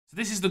So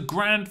this is the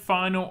grand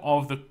final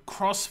of the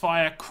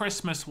Crossfire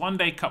Christmas One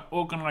Day Cup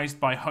organised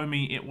by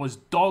Homie. It was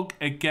Dog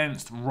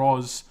against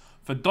ROZ.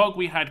 For Dog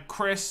we had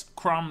Chris,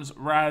 Crumbs,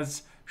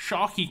 Raz,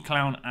 Sharky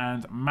Clown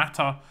and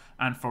Matter.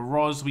 And for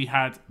ROZ we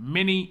had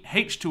Mini,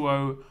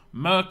 H2O,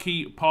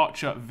 Murky,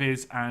 Parcher,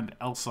 Viz and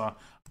Elsa.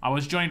 I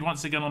was joined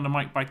once again on the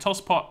mic by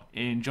Tosspot.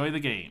 Enjoy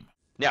the game.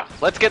 Now,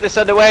 let's get this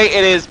underway.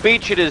 It is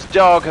Beach, it is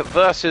Dog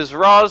versus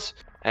ROZ.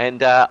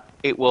 And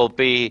it will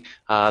be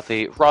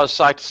the ROZ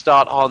side to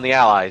start on the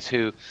Allies,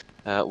 who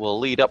will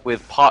lead up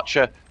with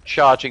Parcher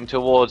charging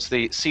towards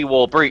the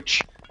seawall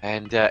breach.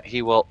 And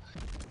he will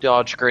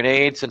dodge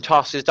grenades and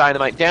toss his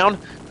dynamite down.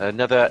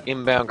 Another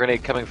inbound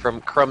grenade coming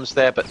from Crumbs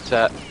there, but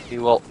he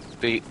will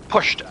be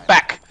pushed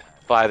back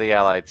by the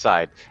Allied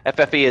side.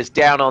 FFE is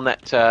down on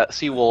that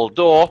seawall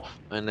door,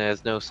 and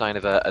there's no sign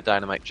of a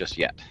dynamite just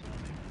yet.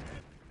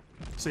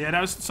 So yeah,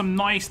 that was some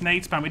nice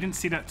nade spam. We didn't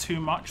see that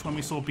too much when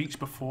we saw Beach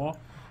before.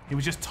 He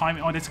was just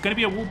timing. Oh, there's going to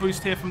be a wall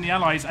boost here from the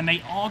Allies, and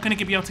they are going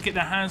to be able to get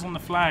their hands on the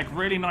flag.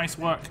 Really nice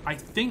work. I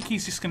think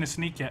he's just going to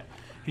sneak it.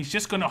 He's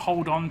just going to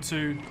hold on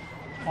to...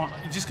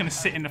 he's just going to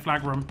sit in the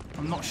flag room.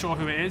 I'm not sure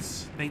who it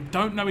is. They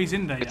don't know he's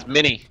in there yet. It's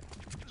Mini.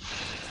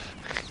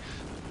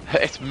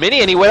 It's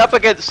Mini, and he went up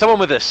against someone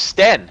with a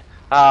Sten.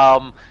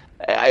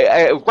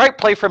 Great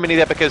play from Mini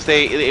there, because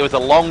it was a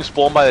long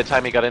spawn by the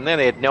time he got in there.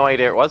 They had no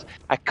idea it was.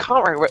 I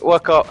can't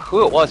work out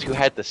who it was who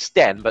had the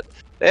Sten, but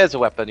there's a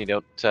weapon you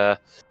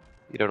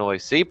don't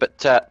always see.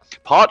 But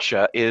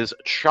Parcher is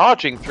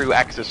charging through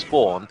Axis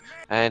spawn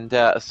and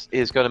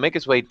is going to make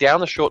his way down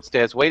the short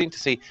stairs, waiting to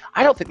see.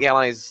 I don't think the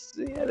Allies,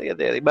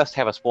 they must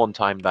have a spawn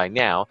time by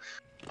now.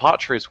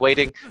 Parcher is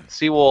waiting.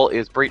 Seawall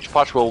is breached.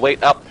 Parcher will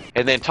wait up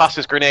and then toss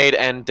his grenade,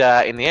 and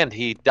in the end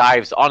he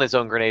dives on his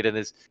own grenade and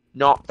is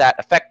not that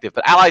effective.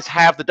 But Allies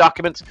have the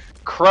documents.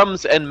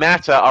 Crumbs and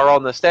Matter are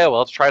on the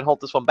stairwell to try and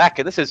hold this one back,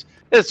 and this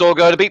is all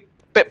going to be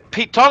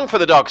Pete Tong for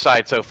the Dog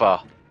side so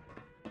far.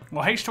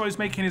 Well, H2O is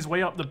making his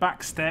way up the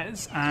back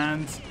stairs,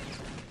 and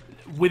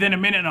within a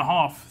minute and a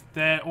half,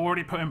 they're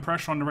already putting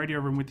pressure on the radio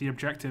room with the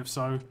objective.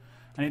 So,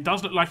 and it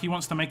does look like he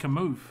wants to make a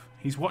move.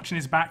 He's watching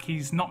his back.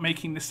 He's not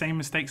making the same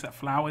mistakes that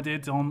Flower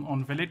did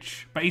on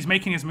Village, but he's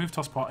making his move,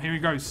 Tosspot. Here he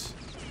goes.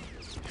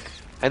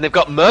 And they've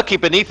got Murky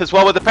beneath as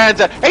well with the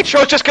Panzer.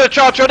 H2O's just going to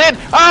charge on in.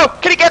 Oh,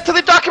 can he get to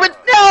the document?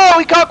 No,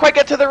 he can't quite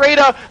get to the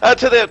radar,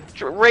 to the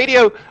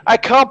radio. I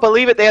can't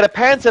believe it. They had a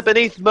Panzer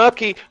beneath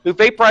Murky, who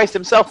vaporized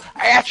himself.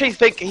 I actually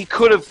think he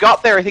could have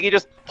got there. I think he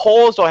just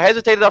paused or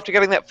hesitated after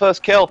getting that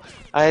first kill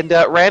and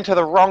ran to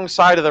the wrong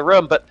side of the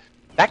room. But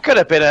that could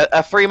have been a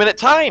 3-minute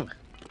time.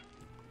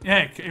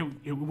 Yeah,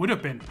 it would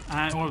have been,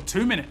 or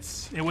 2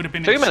 minutes. It would have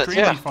been 2 minutes,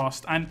 extremely yeah.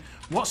 fast. And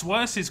what's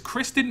worse is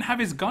Chris didn't have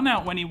his gun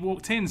out when he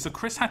walked in, so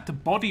Chris had to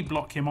body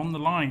block him on the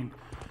line.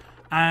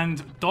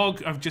 And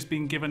Dog have just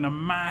been given a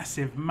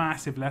massive,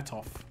 massive let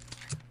off.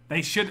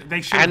 They should.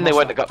 And they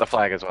wouldn't have got the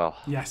flag as well.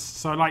 Yes.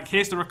 So like,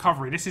 here's the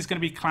recovery. This is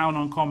going to be Clown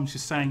on comms,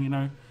 just saying, you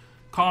know,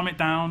 calm it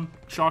down.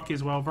 Sharky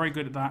as well, very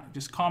good at that.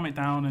 Just calm it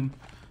down and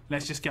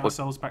let's just get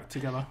ourselves back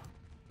together.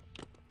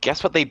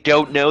 Guess what they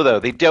don't know though?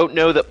 They don't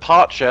know that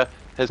Parcher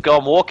has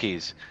gone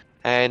walkies,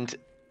 and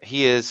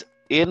he is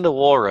in the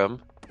war room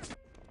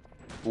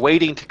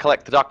waiting to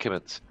collect the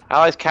documents.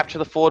 Allies capture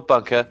the forward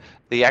bunker.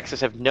 The Axis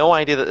have no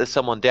idea that there's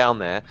someone down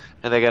there,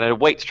 and they're going to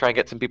wait to try and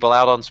get some people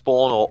out on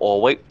spawn,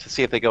 or wait to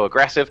see if they go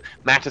aggressive.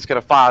 Matt is going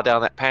to fire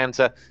down that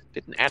Panzer.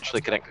 Didn't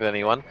actually connect with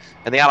anyone.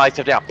 And the Allies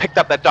have now picked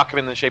up that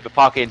document in the shape of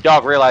Parky, and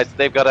Dog realized that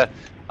they've got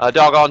a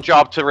dog-on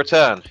job to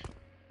return.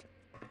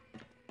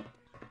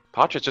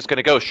 Parcher's just going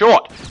to go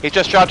short. He's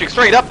just charging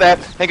straight up there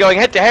and going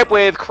head-to-head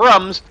with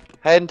Crumbs.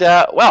 And,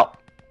 well,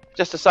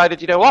 just decided,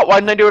 you know what,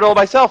 why didn't I do it all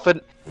myself? And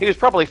he was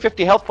probably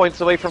 50 health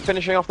points away from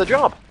finishing off the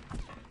job.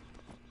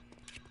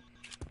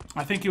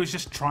 I think he was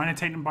just trying to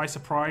take them by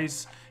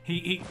surprise.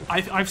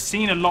 I've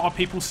seen a lot of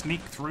people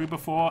sneak through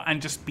before and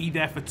just be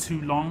there for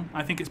too long.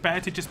 I think it's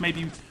better to just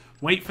maybe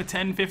wait for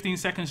 10, 15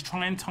 seconds,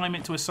 try and time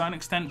it to a certain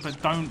extent, but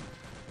don't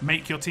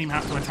make your team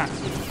have to attack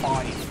with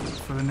 5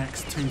 for the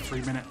next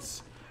 2-3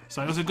 minutes.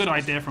 So it was a good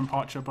idea from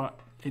Parcher, but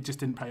it just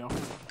didn't pay off.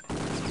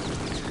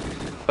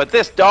 But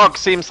this Dog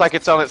seems like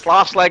it's on its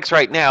last legs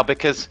right now,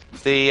 because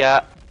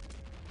the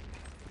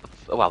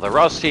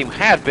ROZ team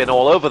had been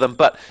all over them,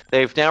 but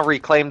they've now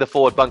reclaimed the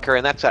forward bunker,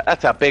 and that's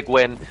a big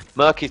win.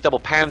 Murky's double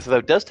Panzer, though,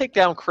 does take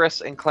down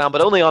Chris and Clown,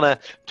 but only on a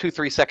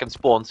 2-3 second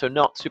spawn, so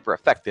not super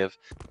effective.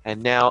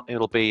 And now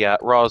it'll be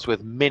ROZ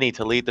with Mini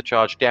to lead the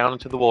charge down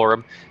into the war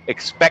room.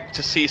 Expect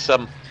to see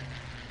some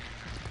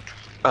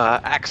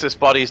Axis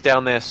bodies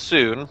down there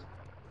soon,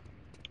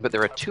 but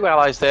there are 2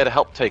 allies there to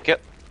help take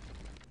it,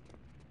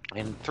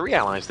 and 3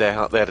 allies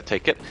there to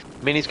take it.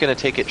 Mini's going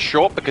to take it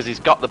short because he's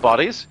got the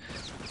bodies.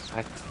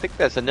 I think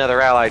there's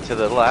another ally to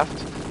the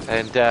left,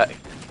 and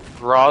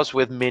ROZ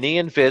with Mini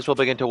and Viz will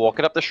begin to walk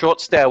it up the short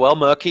stairwell.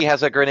 Murky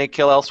has a grenade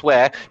kill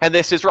elsewhere, and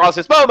this is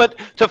ROZ's moment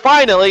to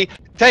finally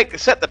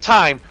set the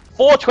time,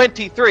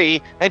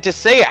 4:23, and to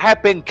say it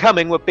had been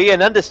coming would be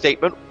an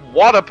understatement.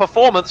 What a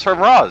performance from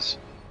ROZ!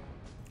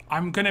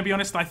 I'm going to be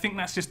honest, I think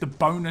that's just a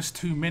bonus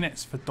 2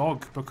 minutes for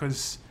Dog,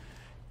 because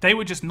they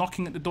were just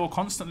knocking at the door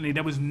constantly.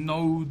 There was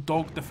no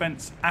dog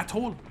defense at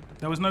all.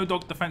 There was no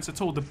dog defense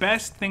at all. The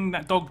best thing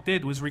that dog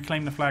did was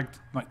reclaim the flag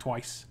like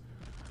twice.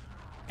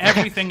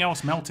 Everything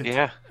else melted.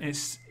 Yeah.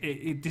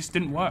 It just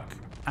didn't work.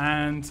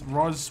 And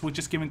ROZ were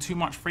just given too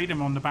much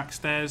freedom on the back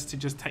stairs to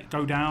just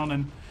go down.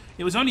 And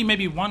it was only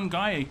maybe one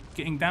guy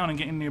getting down and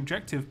getting the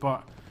objective,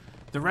 but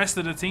the rest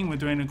of the team were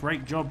doing a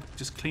great job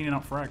just cleaning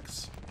up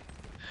frags.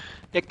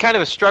 It kind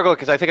of a struggle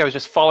because I think I was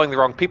just following the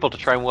wrong people to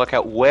try and work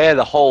out where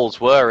the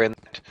holes were in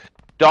that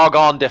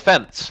doggone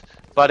defense.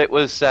 But it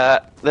was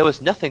there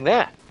was nothing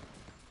there.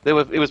 It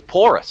was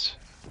porous.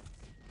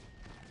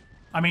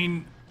 I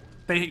mean,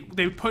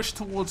 they pushed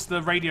towards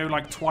the radio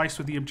like twice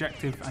with the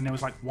objective, and there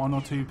was like 1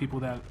 or 2 people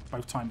there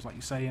both times, like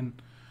you say.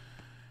 And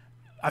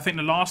I think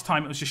the last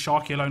time it was just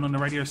Sharky alone on the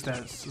radio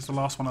stairs. It's the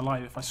last one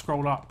alive. If I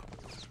scroll up,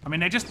 I mean,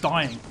 they're just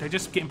dying. They're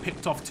just getting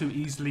picked off too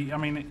easily. I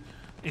mean,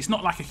 it's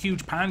not like a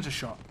huge Panzer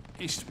shot.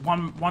 It's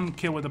one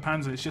kill with the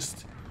Panzer. It's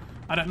just,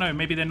 I don't know,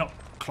 maybe they're not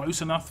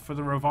close enough for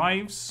the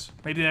revives.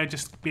 Maybe they're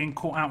just being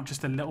caught out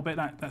just a little bit.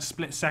 That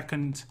split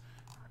second,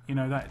 you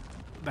know, that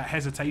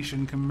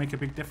hesitation can make a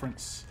big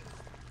difference.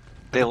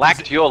 They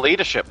lacked your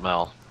leadership,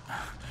 Mel.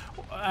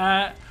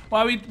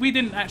 Well, we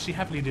didn't actually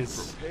have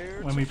leaders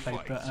when we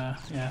played, but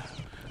yeah.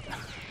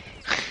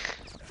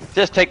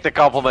 Just take the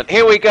compliment.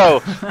 Here we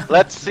go.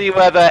 Let's see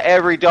whether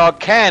every dog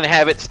can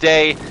have its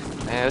day,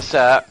 as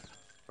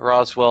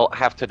ROZ will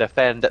have to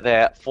defend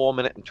their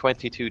 4-minute and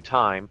 22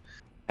 time.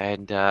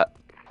 And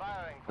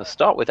we'll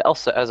start with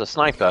Elsa as a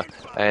sniper,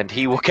 and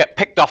he will get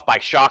picked off by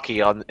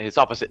Sharky on his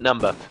opposite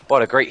number.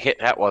 What a great hit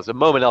that was. The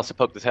moment Elsa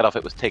poked his head off,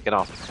 it was taken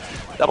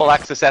off. Double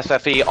access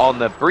FFE on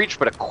the breach,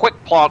 but a quick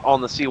plant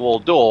on the seawall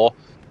door.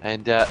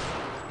 And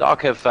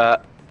Dog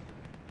have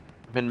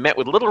been met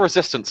with little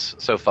resistance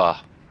so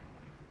far.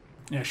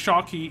 Yeah,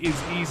 Sharky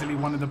is easily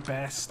one of the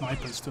best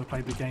snipers to have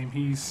played the game.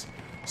 He's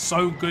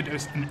so good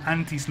as an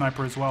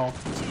anti-sniper as well.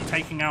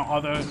 Taking out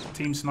other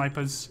team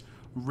snipers,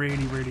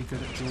 really, really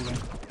good at dueling.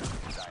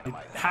 They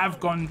have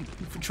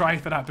tried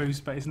for that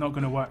boost, but it's not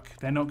going to work.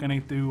 They're not going to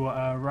do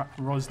what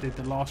ROZ did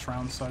the last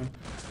round. So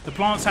the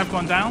plants have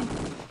gone down.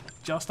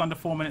 Just under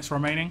 4 minutes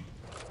remaining.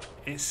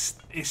 It's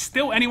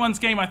still anyone's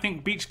game. I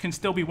think Beach can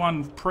still be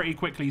won pretty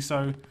quickly.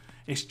 So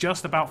it's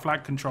just about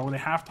flag control. They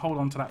have to hold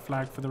on to that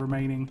flag for the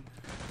remaining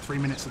 3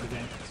 minutes of the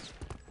game.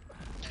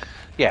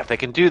 Yeah, if they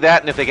can do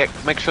that, and if they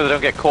make sure they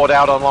don't get caught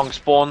out on long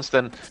spawns,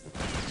 then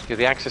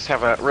the Axis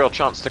have a real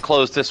chance to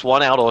close this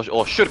one out,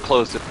 or should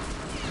close it.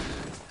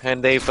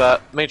 And they've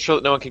made sure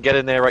that no one can get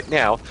in there right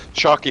now.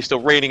 Sharky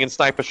still raining in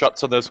sniper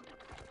shots on those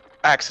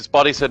Axis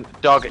bodies, and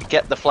Dog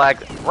get the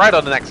flag right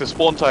on an Axis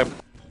spawn time.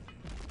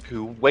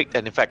 Who wait,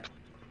 and in fact,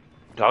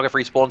 Dog have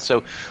respawned,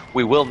 so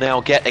we will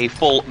now get a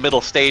full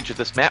middle stage of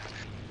this map.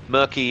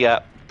 Murky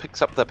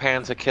picks up the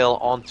Panzer kill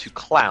onto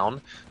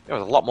Clown. There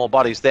was a lot more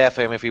bodies there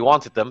for him if he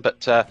wanted them, but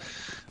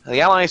the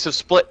Allies have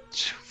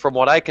split, from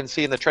what I can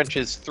see in the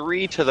trenches,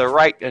 3 to the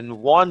right and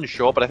 1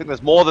 short, but I think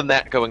there's more than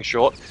that going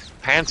short.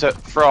 Panzer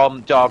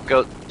from Dog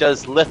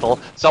does little.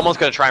 Someone's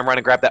going to try and run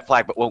and grab that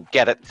flag, but won't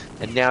get it.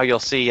 And now you'll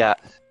see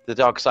the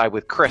Dog side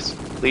with Chris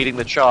leading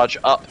the charge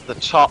up the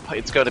top.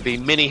 It's going to be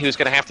Mini who's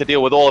going to have to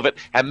deal with all of it,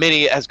 and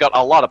Mini has got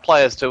a lot of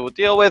players to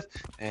deal with,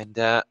 and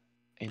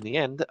in the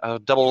end, a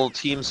double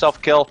team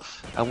self-kill,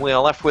 and we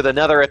are left with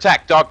another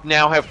attack. Dog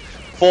now have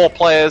 4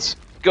 players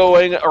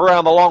going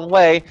around the long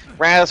way.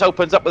 Raz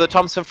opens up with a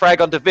Thompson frag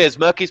onto Viz.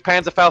 Murky's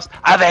Panzerfaust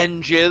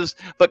avenges,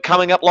 but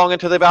coming up long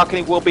into the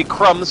balcony will be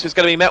Crumbs, who's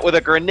going to be met with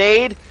a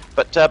grenade,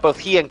 but both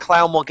he and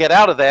Clown will get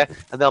out of there,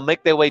 and they'll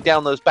make their way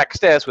down those back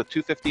stairs with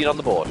 2:15 on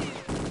the board.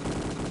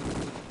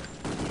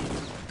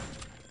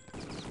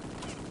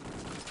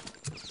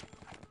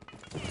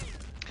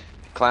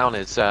 Clown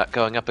is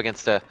going up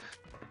against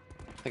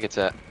I think it's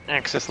a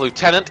Axis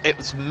Lieutenant. It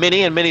was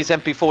Mini, and Mini's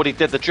MP40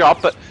 did the job,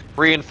 but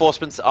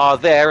reinforcements are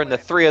there, and the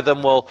 3 of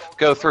them will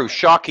go through.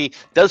 Sharky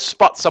does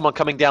spot someone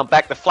coming down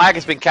back. The flag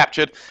has been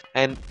captured,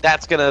 and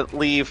that's going to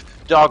leave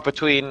Dog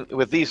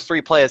with these 3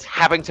 players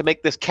having to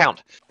make this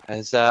count,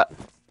 as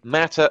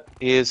Matter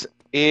is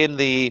in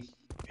the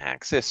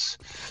Axis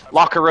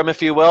locker room,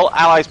 if you will.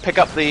 Allies pick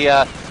up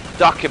the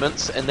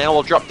documents, and now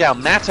we'll drop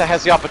down. Matter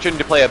has the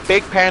opportunity to play a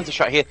big Panzer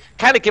shot here,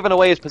 kind of giving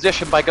away his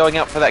position by going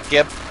out for that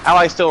Gib.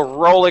 Ally still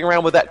rolling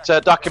around with that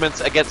documents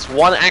against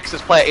one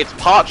Axis player. It's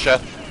Parcher,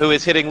 who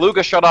is hitting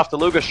Luger shot after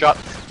Luger shot.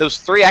 Those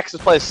 3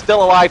 Axis players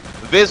still alive.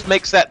 Viz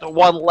makes that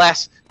 1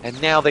 less, and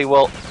now they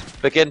will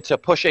begin to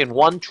push in.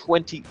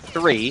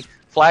 123.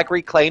 Flag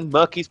reclaimed.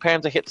 Murky's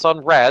Panzer hits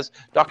on Raz.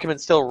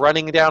 Documents still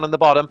running down in the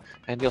bottom.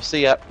 And you'll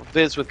see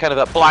Viz with kind of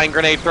a blind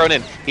grenade thrown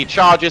in. He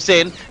charges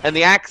in, and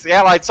the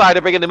Allied side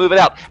are beginning to move it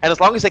out. And as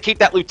long as they keep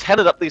that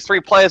Lieutenant up, these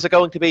 3 players are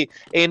going to be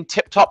in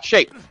tip-top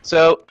shape.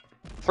 So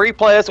 3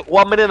 players,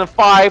 1 minute and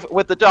 5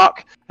 with the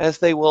Doc, as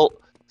they will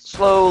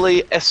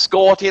slowly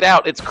escort it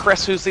out. It's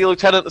Chris who's the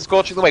Lieutenant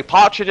escorting the way.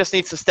 Parcher just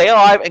needs to stay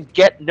alive and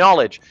get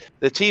knowledge.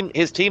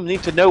 His team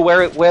need to know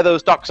where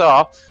those Docs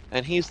are,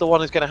 and he's the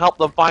one who's going to help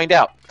them find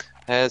out.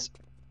 As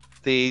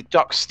The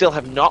Dogs still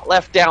have not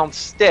left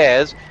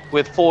downstairs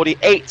with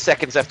 48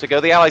 seconds left to go.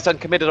 The Allies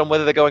uncommitted on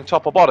whether they're going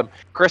top or bottom.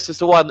 Chris is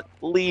the one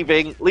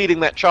leading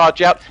that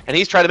charge out, and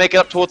he's trying to make it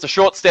up towards the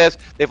short stairs.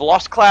 They've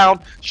lost Clown.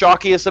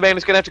 Sharky is the man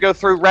who's going to have to go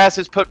through. Raz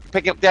is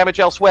picking up damage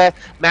elsewhere.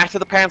 Matt of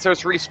the Panzer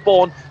has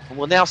respawned, and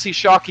we'll now see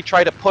Sharky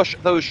try to push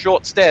those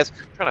short stairs,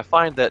 trying to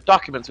find the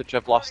documents which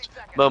I've lost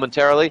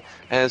momentarily,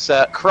 as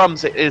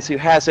Crumbs it is who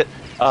has it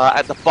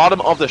at the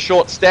bottom of the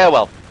short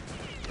stairwell.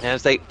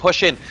 As they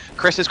push in,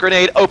 Chris's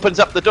grenade opens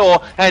up the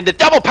door, and the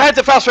double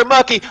Panzerfaust from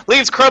Murky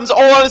leaves Crumbs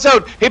all on his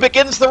own. He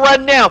begins the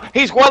run now.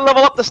 He's one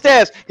level up the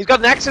stairs. He's got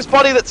an Axis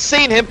body that's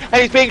seen him,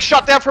 and he's being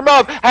shot down from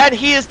above, and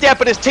he is dead,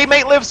 but his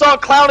teammate lives on.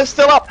 Clown is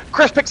still up.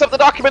 Chris picks up the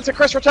documents, and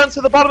Chris returns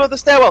to the bottom of the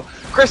stairwell.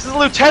 Chris is a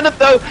lieutenant,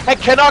 though, and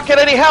cannot get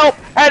any help,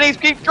 and he's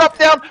being dropped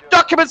down.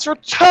 Documents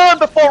return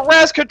before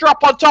Raz could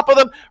drop on top of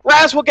them.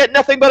 Raz will get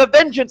nothing but a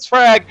vengeance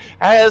frag,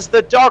 as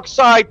the Dog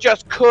side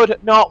just could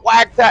not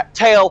wag that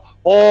tail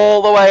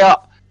all the way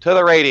up to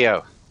the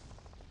radio.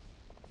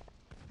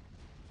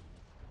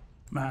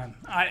 Man,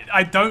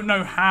 I don't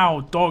know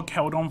how Dog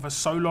held on for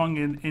so long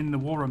in the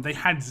war room. They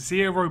had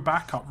zero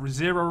backup,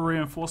 zero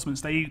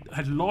reinforcements. They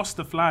had lost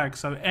the flag,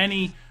 so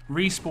any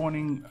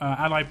respawning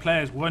allied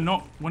players were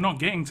not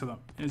getting to them.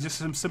 It's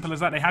just as simple as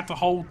that. They had to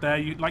hold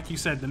there. Like you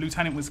said, the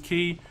lieutenant was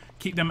key.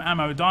 Keep them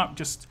ammoed up.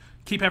 Just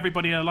keep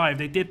everybody alive.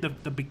 They did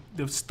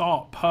the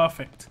start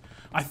perfect.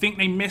 I think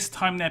they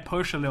mistimed their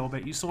push a little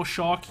bit. You saw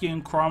Sharky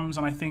and Crumbs,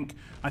 and I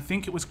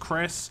think it was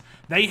Chris.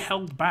 They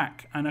held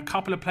back, and a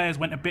couple of players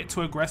went a bit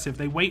too aggressive.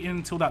 They waited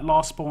until that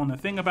last spawn. The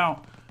thing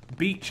about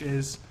Beach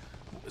is,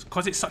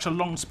 because it's such a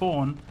long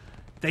spawn,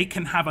 they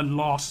can have a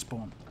last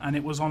spawn, and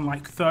it was on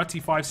like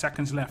 35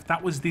 seconds left.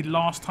 That was the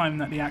last time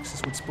that the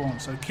Axis would spawn,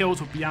 so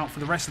kills would be out for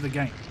the rest of the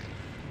game.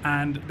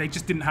 And they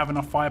just didn't have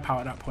enough firepower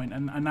at that point,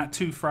 and that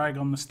 2 frag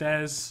on the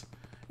stairs,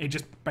 it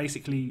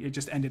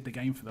just ended the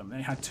game for them.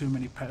 They had too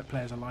many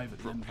players alive at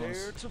the end.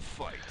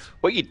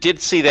 What you did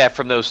see there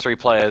from those 3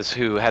 players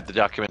who had the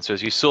documents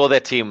was you saw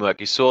their teamwork,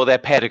 you saw their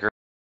pedigree.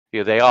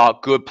 You know, they are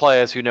good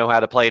players who know how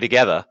to play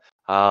together.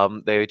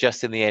 They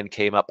just in the end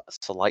came up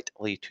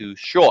slightly too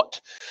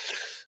short.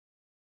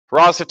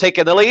 ROZ have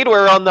taken the lead.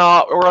 We're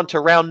on to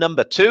round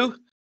number 2,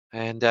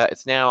 and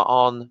it's now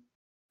on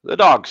the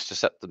Dogs to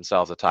set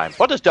themselves a time.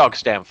 What does Dog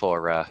stand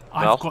for, Mel?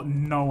 I've got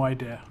no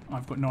idea.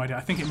 I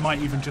think it might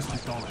even just be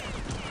Dog.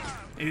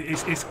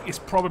 It's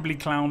probably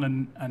Clown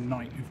and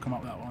Knight who've come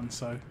up with that one,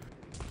 so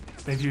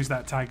they've used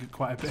that tag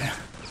quite a bit.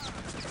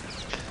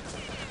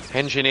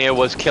 Engineer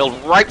was killed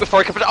right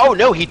before he could... Oh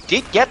no, he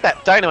did get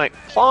that dynamite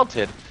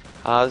planted.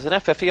 There's an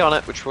FFE on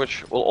it, which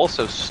will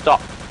also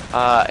stop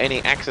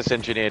any Axis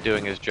engineer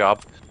doing his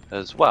job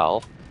as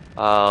well.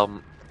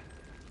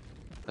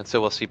 And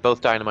so we'll see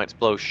both dynamites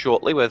blow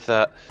shortly with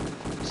blow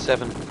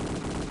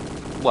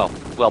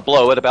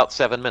at about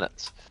 7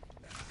 minutes.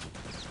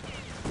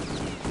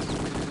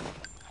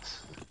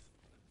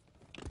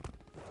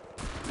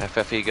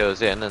 FFE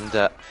goes in, and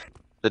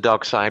the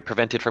Dog side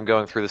prevented from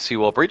going through the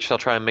seawall breach. They'll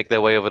try and make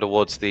their way over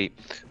towards the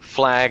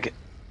flag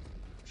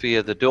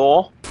via the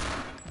door.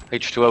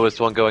 H2O is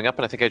the one going up,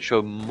 and I think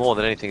H2O more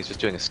than anything is just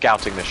doing a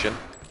scouting mission.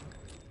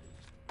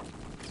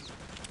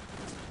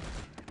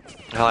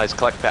 Allies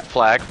collect that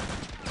flag.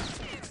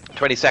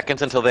 20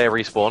 seconds until they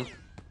respawn.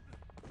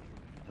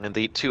 And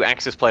the 2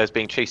 Axis players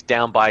being chased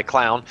down by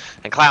Clown.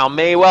 And Clown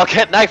may well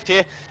get knifed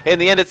here. In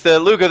the end, it's the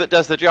Luger that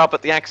does the job,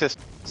 but the Axis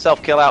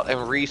self-kill out and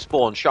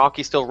respawn.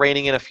 Sharky still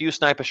raining in a few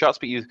sniper shots,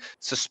 but you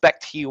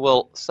suspect he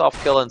will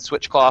self-kill and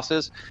switch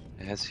classes,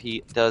 as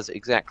he does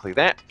exactly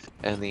that.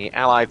 And the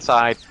Allied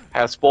side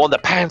has spawned. The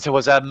Panzer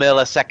was a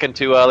millisecond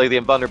too early. The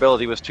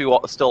invulnerability was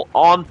still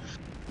on.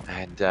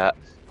 And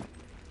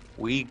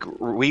we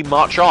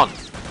march on.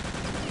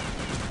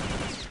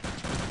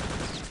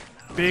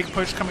 Big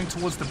push coming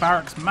towards the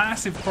barracks.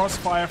 Massive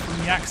crossfire from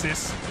the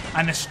Axis.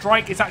 And the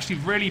strike is actually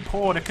really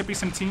poor. There could be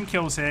some team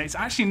kills here. It's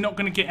actually not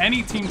going to get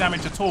any team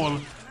damage at all.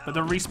 But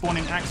the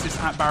respawning Axis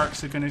at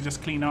barracks are going to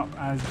just clean up,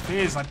 as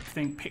Veers, I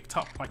think, picked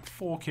up like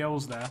 4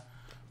 kills there.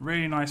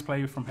 Really nice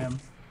play from him.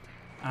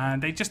 And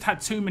they just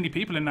had too many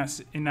people in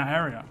that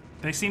area.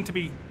 They seem to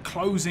be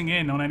closing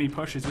in on any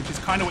pushes, which is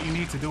kind of what you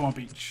need to do on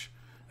Beach.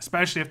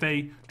 Especially if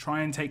they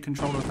try and take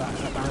control of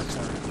that barracks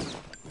area.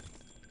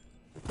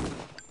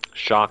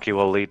 Sharky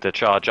will lead the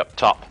charge up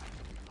top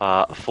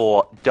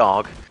for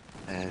Dog,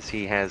 as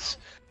he has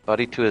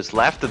Buddy to his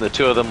left, and the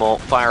 2 of them will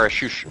fire a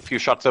few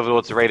shots over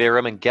towards the radio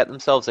room and get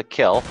themselves a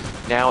kill.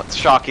 Now it's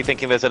Sharky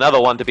thinking there's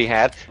another one to be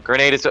had.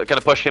 Grenade is going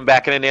to push him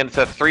back, and in the end it's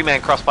a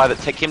 3-man crossfire that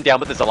take him down,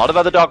 but there's a lot of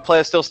other Dog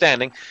players still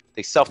standing.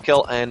 They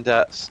self-kill and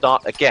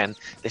start again.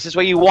 This is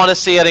where you want to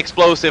see an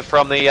explosive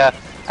from the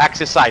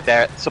Axis side.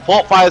 Their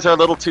support fires are a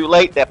little too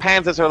late, their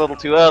panzers are a little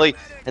too early,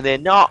 and they're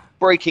not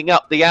breaking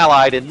up the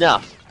Allied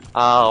enough.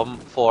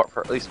 For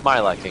at least my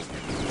liking,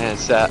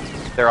 as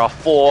there are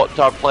 4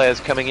 Dog players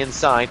coming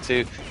inside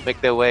to make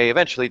their way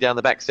eventually down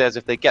the back stairs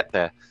if they get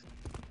there.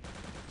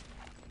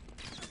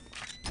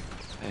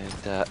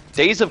 And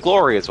Days of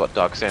Glory is what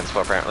Dog stands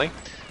for, apparently.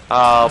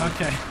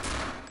 Okay.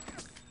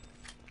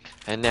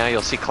 And now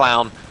you'll see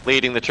Clown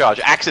leading the charge.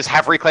 Axis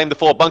have reclaimed the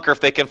forward bunker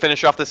if they can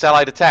finish off this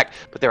allied attack.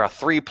 But there are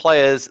 3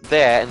 players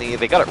there, and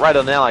they got it right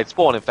on the allied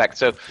spawn, in fact.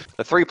 So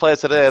the 3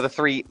 players that are there, the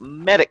 3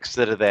 medics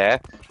that are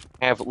there,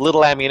 have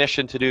little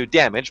ammunition to do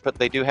damage, but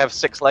they do have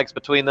 6 legs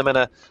between them and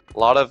a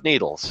lot of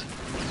needles.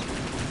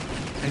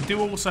 They do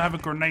also have a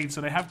grenade,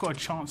 so they have got a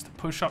chance to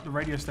push up the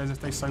radio stairs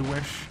if they so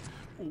wish.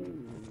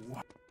 Ooh.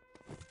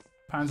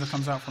 Panzer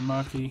comes out from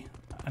Murky,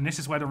 and this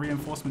is where the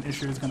reinforcement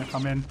issue is going to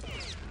come in.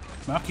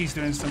 Murky's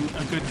doing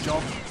a good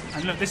job,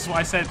 and look, this is what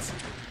I said.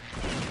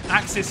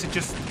 Axis is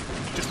just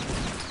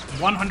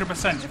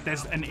 100%. If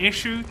there's an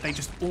issue, they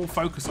just all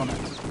focus on it.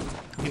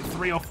 You get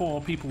 3 or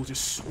 4 people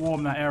just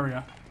swarm that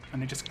area,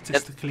 and they just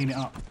to clean it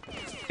up.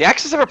 The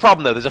Axis have a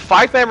problem though. There's a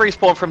 5-man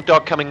respawn from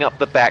Dog coming up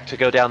the back to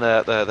go down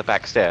the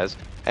back stairs,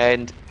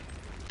 and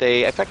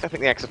they, in fact, I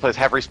think the Axis players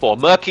have respawned.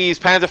 Murky's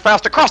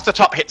Panzerfaust across the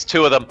top hits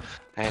 2 of them,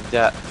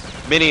 and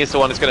Mini is the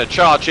one who's going to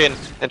charge in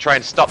and try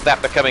and stop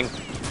that becoming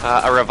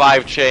a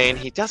revive chain.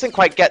 He doesn't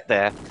quite get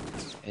there,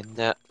 and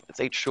it's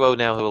H2O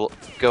now who will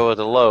go it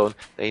alone.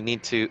 They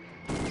need to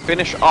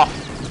finish off.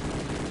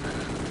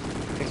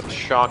 I think it's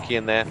Sharky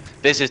in there.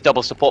 This is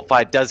double support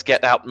fire, does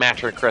get out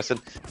Matter and Chris,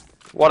 and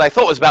what I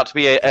thought was about to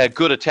be a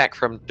good attack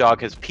from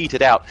Dog has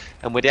petered out,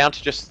 and we're down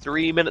to just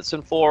 3 minutes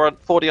and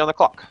 40 on the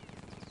clock.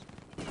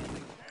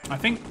 I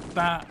think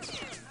that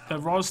the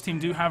ROZ team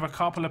do have a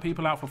couple of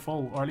people out for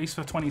full, or at least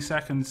for 20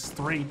 seconds,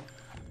 3.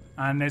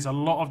 And there's a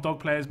lot of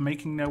Dog players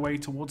making their way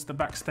towards the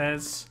back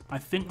stairs. I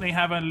think they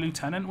have a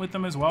lieutenant with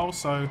them as well,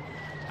 so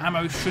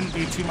ammo shouldn't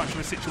be too much of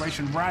a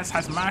situation. Raz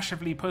has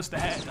massively pushed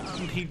ahead,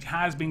 and he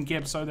has been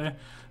gibbed, so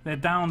they're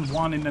down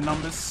 1 in the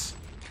numbers.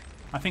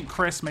 I think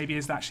Chris maybe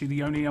is actually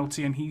the only LT,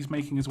 and he's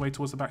making his way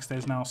towards the back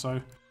stairs now,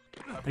 so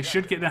they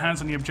should get their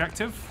hands on the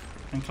objective.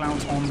 And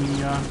Clown's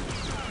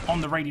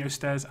on the radio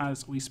stairs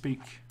as we speak.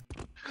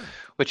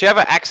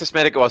 Whichever Axis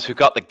medic it was who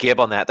got the gib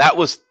on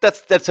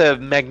that's a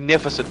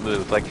magnificent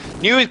move. Like,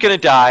 knew he was going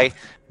to die,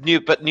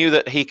 but knew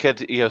that he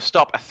could,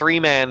 stop a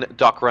 3-man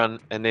dock run,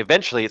 and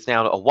eventually it's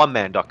now a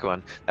 1-man dock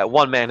run. That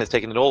 1 man has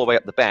taken it all the way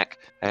up the back,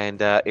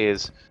 and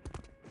is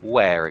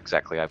where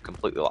exactly? I've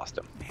completely lost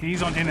him.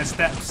 He's on inner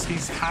steps. He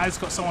has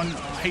got someone.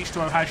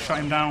 H2O has shut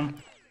him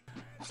down.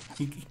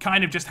 He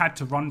kind of just had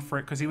to run for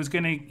it because he was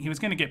gonna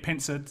get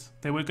pincered.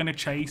 They were gonna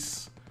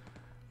chase.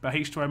 But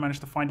H2O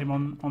managed to find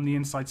him on the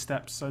inside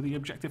steps, so the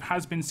objective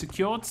has been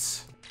secured.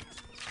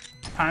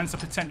 Panzer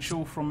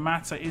potential from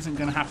Matter isn't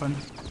going to happen.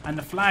 And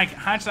the flag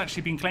has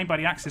actually been claimed by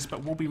the Axis,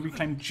 but will be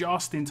reclaimed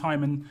just in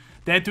time. And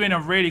they're doing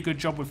a really good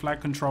job with flag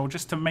control,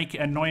 just to make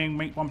it annoying,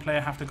 make one player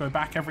have to go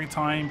back every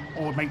time,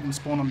 or make them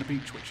spawn on the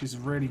beach, which is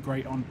really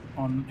great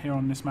on here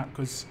on this map,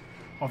 because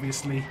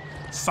obviously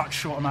such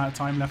short amount of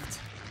time left.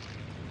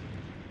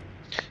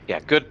 Yeah,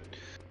 good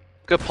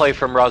play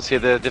from ROZ here.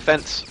 The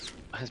defense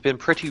has been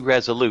pretty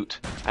resolute,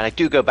 and I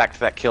do go back to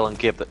that kill and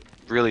gib that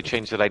really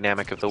changed the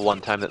dynamic of the one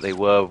time that they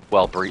were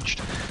well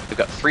breached. They've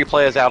got 3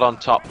 players out on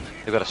top.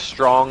 They've got a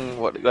strong,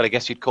 what I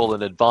guess you'd call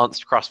an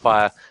advanced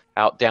crossfire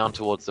out down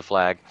towards the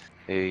flag.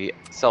 They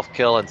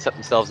self-kill and set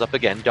themselves up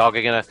again. Dog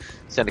are going to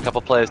send a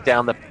couple players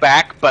down the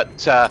back, but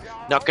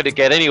not going to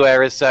get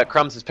anywhere as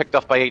Crumbs is picked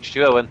off by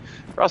H2O, and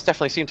ROZ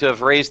definitely seem to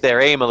have raised their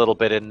aim a little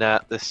bit in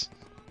this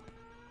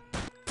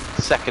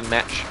second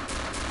match.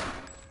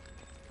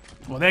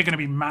 Well, they're going to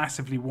be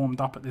massively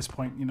warmed up at this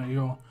point.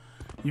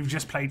 You've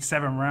just played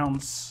 7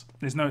 rounds.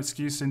 There's no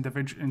excuse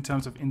in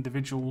terms of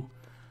individual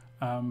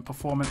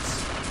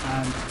performance,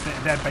 and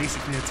they're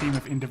basically a team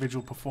of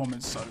individual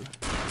performance. So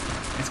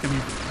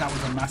that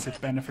was a massive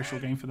beneficial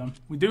game for them.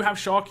 We do have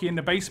Sharky in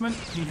the basement.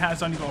 He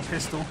has only got a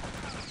pistol.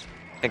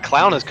 And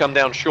Clown has come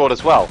down short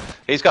as well.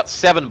 He's got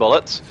 7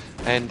 bullets,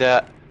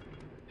 and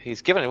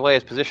he's given away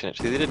his position.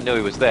 Actually, they didn't know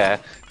he was there,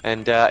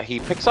 and he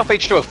picks off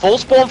H2O. Full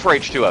spawn for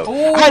H2O.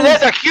 Ooh. And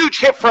there's a huge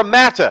hit from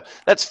Matter.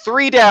 That's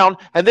 3 down,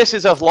 and this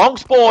is a long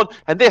spawn,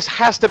 and this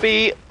has to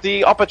be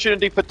the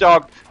opportunity for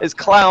Dog, as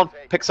Clown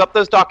picks up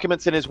those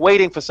documents and is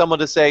waiting for someone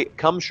to say,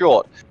 come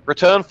short.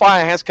 Return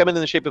fire has come in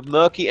the shape of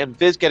Murky and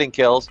Viz getting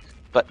kills,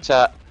 but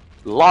a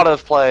lot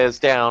of players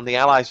down. The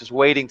Allies just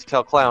waiting to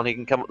tell Clown he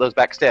can come up those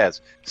back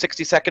stairs.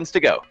 60 seconds to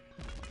go.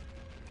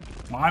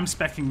 Well, I'm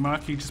specking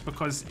Murky just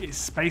because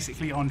it's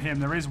basically on him.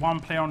 There is 1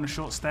 player on the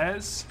short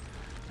stairs,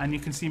 and you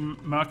can see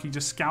Murky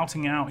just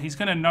scouting out. He's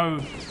going to know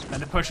that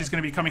the push is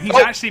going to be coming. He's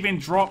actually been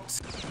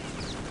dropped.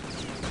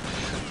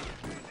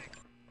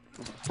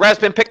 Raz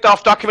been picked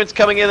off, documents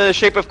coming in the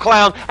shape of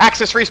Clown.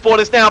 Axis respawn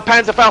is now.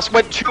 Panzerfaust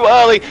went too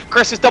early.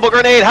 Chris's double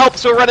grenade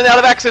helps. We're running out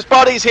of Axis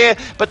bodies here,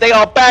 but they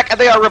are back and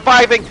they are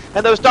reviving,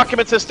 and those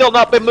documents have still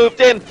not been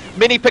moved in.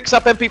 Mini picks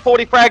up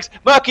MP40 frags.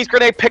 Murky's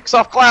grenade picks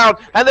off Clown,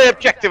 and the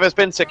objective has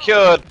been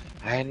secured.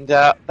 And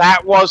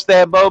that was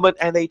their moment,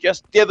 and they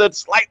just dithered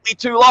slightly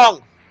too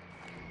long.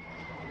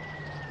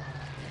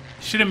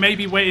 Should have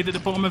maybe waited at the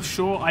bottom of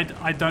short.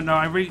 I don't know.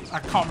 I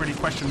can't really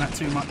question that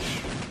too much.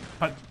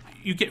 But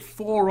you get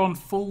 4 on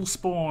full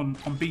spawn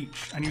on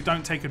beach, and you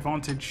don't take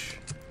advantage.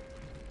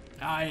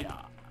 You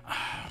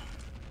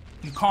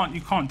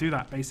can't do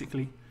that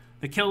basically.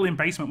 The kill in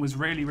basement was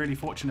really, really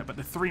fortunate, but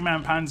the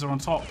 3-man Panzer on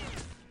top,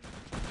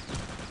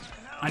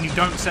 and you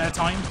don't set a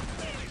time.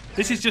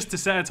 This is just to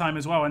set a time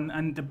as well,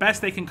 and the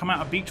best they can come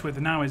out of beach with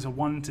now is a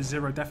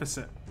 1-0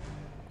 deficit,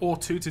 or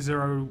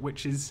 2-0,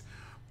 which is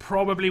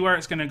probably where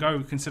it's going to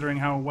go, considering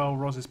how well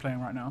ROZ is playing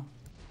right now.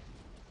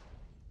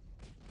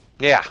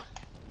 Yeah.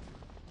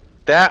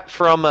 That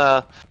from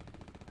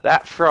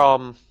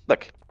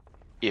look,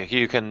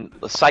 you can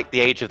cite the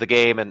age of the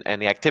game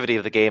and the activity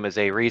of the game as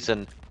a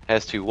reason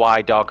as to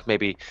why Dog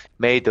maybe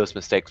made those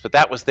mistakes, but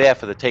that was there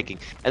for the taking,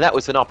 and that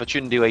was an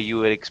opportunity where you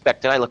would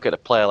expect, and I look at a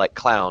player like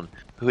Clown,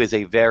 who is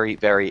a very,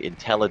 very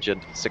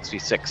intelligent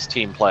 6v6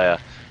 team player,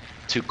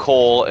 to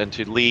call and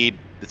to lead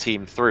the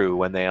team through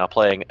when they are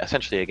playing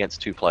essentially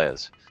against 2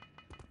 players.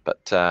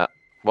 But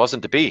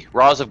wasn't to be.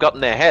 ROZ have gotten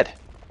their head.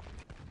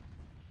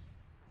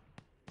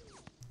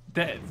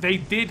 They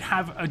did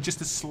have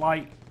just a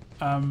slight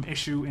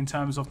issue in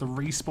terms of the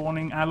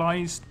respawning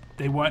allies.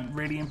 They weren't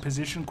really in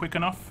position quick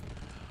enough,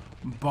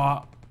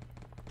 but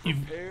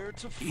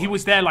he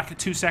was there like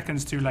 2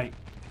 seconds too late,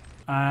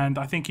 and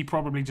I think he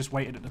probably just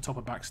waited at the top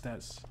of back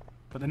stairs.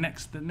 But the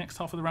next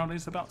half of the round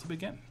is about to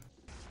begin.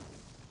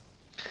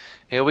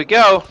 Here we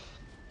go.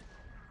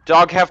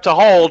 Dog have to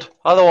hold,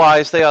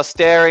 otherwise they are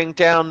staring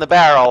down the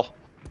barrel.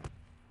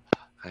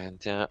 And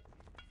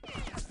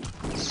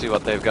let's see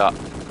what they've got.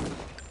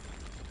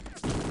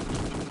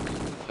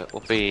 It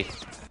will be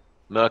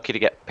Murky to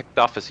get picked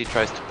off as he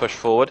tries to push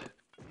forward.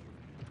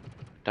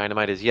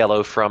 Dynamite is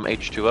yellow from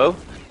H2O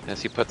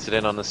as he puts it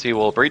in on the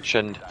seawall breach,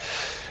 and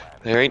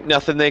there ain't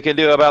nothing they can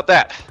do about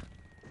that.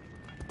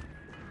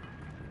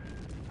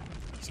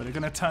 So they're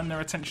going to turn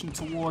their attention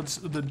towards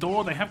the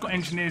door. They have got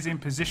engineers in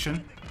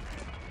position,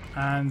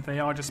 and they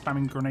are just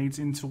spamming grenades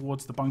in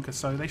towards the bunker,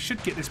 so they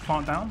should get this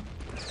plant down.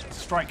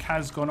 Strike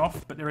has gone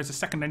off, but there is a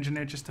second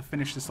engineer just to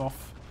finish this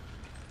off.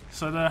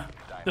 So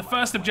the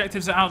first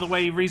objectives are out of the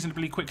way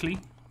reasonably quickly,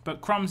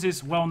 but Crumbs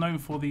is well known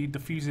for the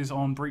diffuses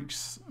on breach.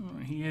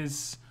 He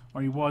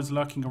was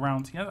lurking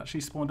around. He has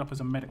actually spawned up as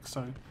a medic,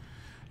 so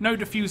no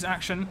diffuse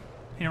action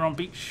here on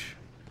beach.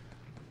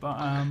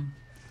 But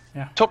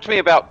yeah. Talk to me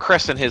about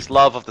Chris and his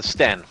love of the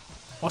Sten.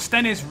 Well,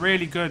 Sten is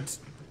really good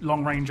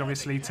long range,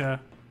 obviously,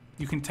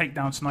 you can take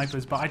down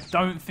snipers, but I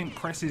don't think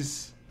Chris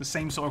is the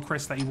same sort of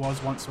Chris that he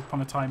was once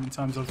upon a time in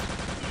terms of,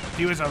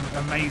 he was an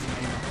amazing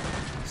aimer.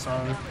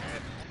 So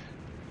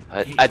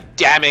a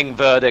damning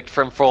verdict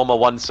from former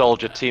One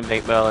Soldier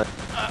teammate Merlin.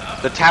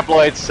 The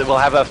tabloids will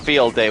have a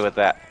field day with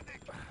that.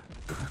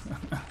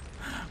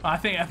 I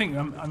think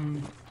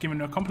I'm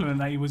giving a compliment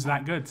that he was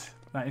that good.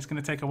 That it's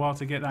going to take a while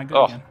to get that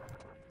good again.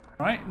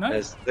 Right? No?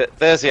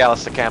 There's the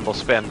Alistair Campbell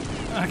spin.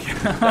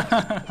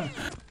 Okay.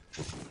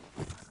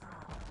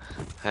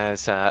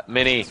 As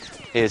Mini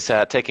is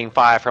taking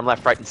fire from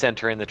left, right, and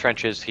center in the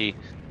trenches, he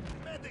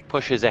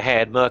pushes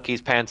ahead.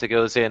 Murky's Panzer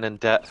goes in,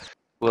 and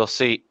we'll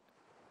see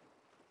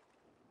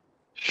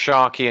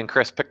Sharky and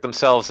Chris pick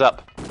themselves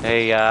up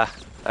a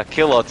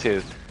kill or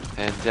two.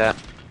 And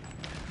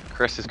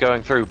Chris is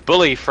going through.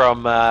 Bully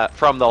from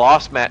the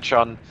last match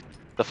on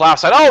the Flower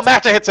side. Oh,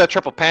 Mata hits a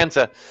triple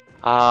Panzer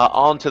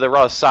onto the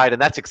ROZ side,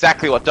 and that's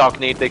exactly what Dog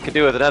need. They could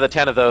do with another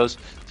 10 of those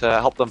to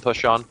help them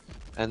push on.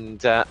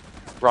 And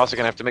ROZ are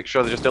going to have to make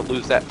sure they just don't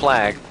lose that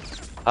flag.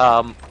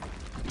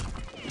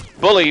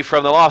 Bully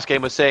from the last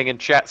game was saying in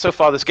chat, so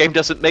far this game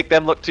doesn't make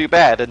them look too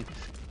bad, and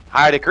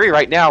I'd agree.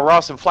 Right now,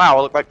 ROZ and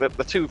Flower look like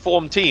the two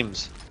formed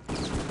teams.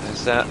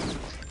 As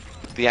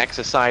the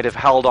Axis side have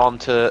held on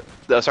to,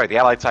 the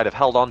Allied side have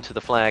held on to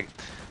the flag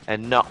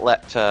and not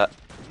let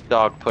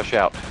Dog push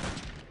out.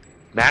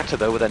 Mata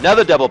though with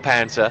another double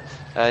Panzer,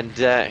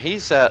 and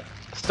he's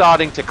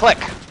starting to click.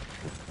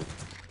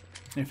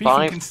 If he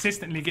can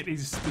consistently get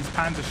these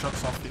Panzer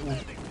shots off, it will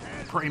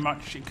pretty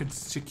much, it could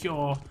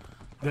secure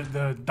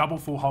the double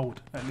full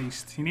hold at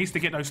least. He needs to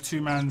get those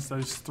 2-mans,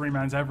 those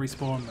 3-mans every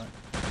spawn though.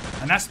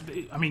 And that's,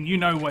 I mean, you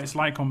know what it's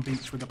like on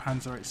beach with the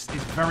Panzer. It's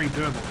very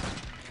doable,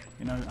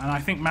 you know. And I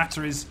think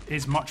Mata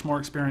is much more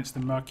experienced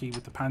than Murky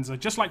with the Panzer,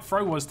 just like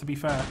Fro was. To be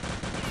fair,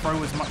 Fro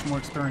was much more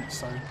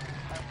experienced. So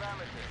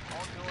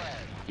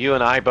you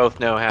and I both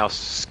know how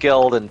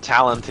skilled and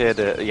talented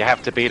you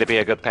have to be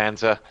a good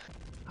Panzer,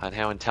 and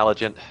how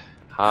intelligent.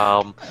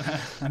 And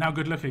how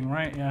good looking,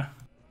 right? Yeah.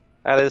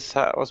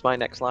 That was my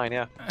next line.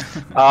 Yeah.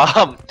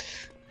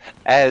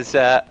 As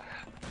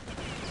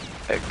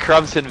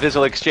Crumbs and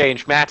Visual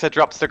exchange, Mata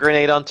drops the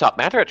grenade on top.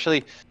 Mata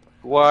actually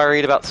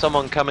worried about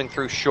someone coming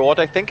through short,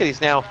 I think, and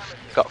he's now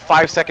got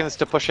 5 seconds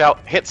to push out,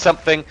 hit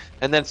something,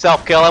 and then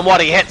self-kill, and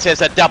what he hits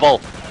is a double.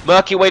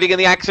 Murky waiting in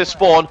the Axis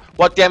spawn.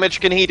 What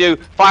damage can he do?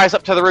 Fires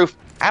up to the roof.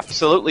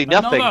 Absolutely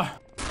nothing.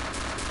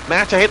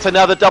 Mata hits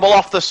another double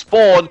off the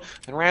spawn,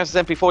 and Raz's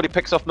MP40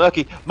 picks off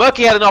Murky.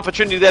 Murky had an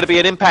opportunity there to be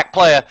an impact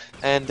player,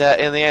 and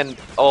in the end,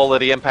 all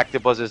that he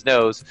impacted was his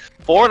nose.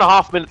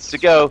 4.5 minutes to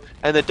go,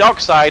 and the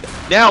Dog side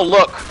now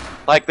look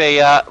like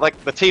they,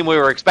 like the team we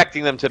were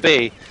expecting them to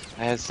be,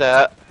 as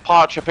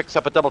Parcher picks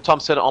up a double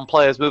Thompson on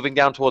players moving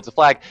down towards the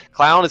flag.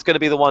 Clown is going to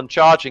be the one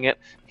charging it.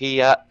 He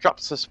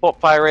drops the Sport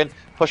Fire in,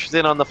 pushes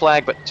in on the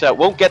flag, but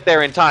won't get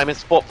there in time. His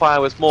Sport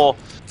Fire was more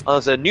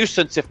as a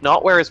nuisance, if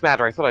not. Where is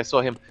Matter? I thought I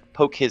saw him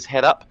poke his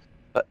head up,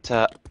 but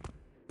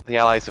the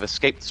allies have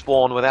escaped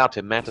spawn without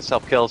him. Matter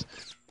self-kills,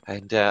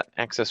 and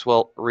Axis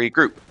will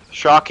regroup.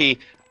 Sharky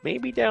may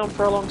be down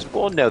for a long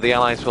spawn. No, the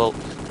allies will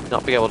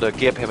not be able to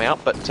gib him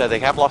out, but they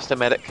have lost a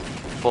medic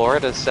for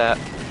it as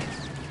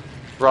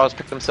ROZ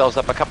picked themselves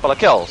up a couple of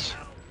kills.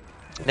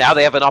 Now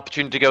they have an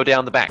opportunity to go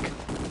down the back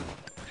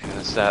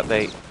as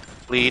they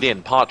lead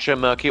in. Parcher,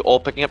 Murky, all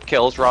picking up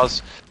kills.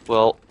 ROZ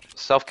will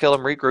self-kill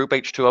and regroup.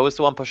 H2O is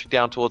the one pushing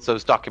down towards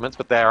those documents,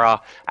 but there are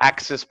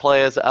Axis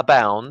players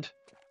abound.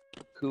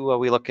 Who are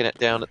we looking at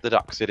down at the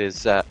docks? It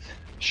is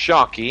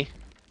Sharky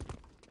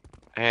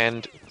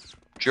and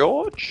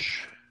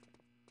George?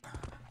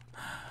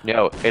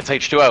 No, it's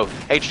H2O.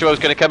 H2O is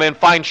going to come in,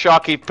 find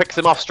Sharky, picks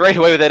him off straight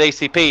away with that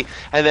ACP,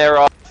 and there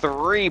are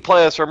 3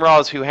 players from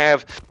ROZ who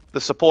have the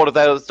support of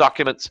those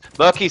documents.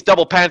 Murky's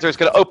double Panzer is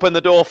going to open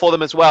the door for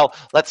them as well.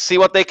 Let's see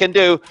what they can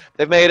do.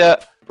 They've made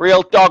a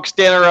real dog's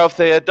dinner of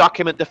the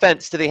document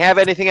defense. Do they have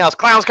anything else?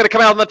 Clown's going to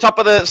come out on the top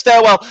of the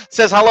stairwell,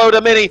 says hello to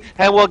Mini,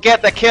 and will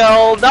get the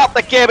kill. Not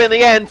the gib in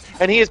the end,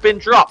 and he has been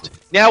dropped.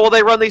 Now will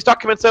they run these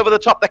documents over the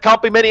top? There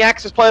can't be many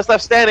Axis players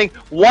left standing.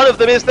 One of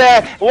them is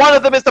there. One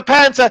of them is the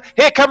Panzer.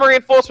 Here come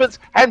reinforcements,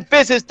 and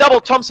Viz's double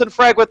Thompson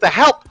frag with the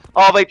help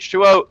of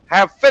H2O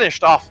have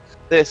finished off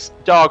this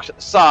dog's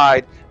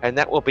side, and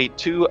that will be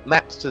 2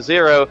 maps to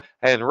 0,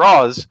 and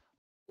ROZ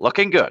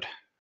looking good.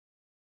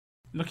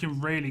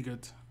 Looking really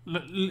good.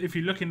 Look, if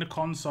you look in the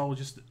console,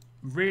 just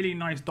really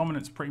nice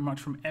dominance pretty much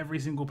from every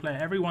single player.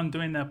 Everyone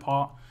doing their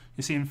part.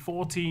 You're seeing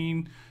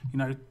 14,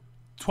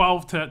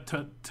 12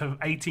 to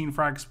 18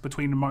 frags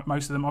between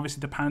most of them. Obviously,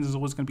 the Panzer's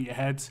always going to be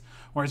ahead.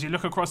 Whereas you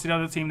look across the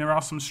other team, there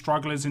are some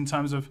strugglers in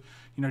terms of,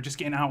 just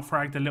getting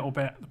out-fragged a little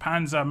bit. The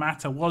Panzer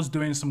Matter was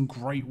doing some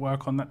great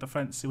work on that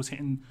defense. It was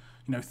hitting,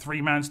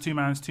 3-mans,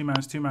 2-mans,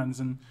 2-mans, 2-mans.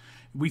 And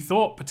we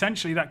thought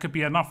potentially that could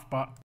be enough,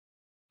 but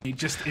it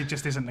just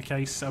isn't the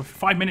case. So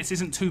 5 minutes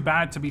isn't too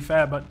bad, to be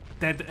fair, but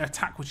their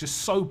attack was just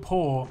so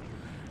poor.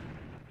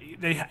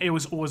 It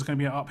was always going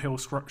to be an uphill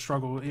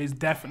struggle. It is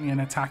definitely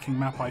an attacking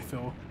map, I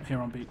feel, here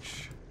on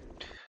Beach.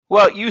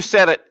 Well, you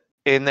said it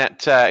in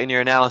that in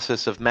your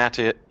analysis of Matt.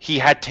 He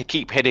had to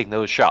keep hitting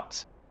those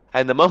shots,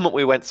 and the moment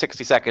we went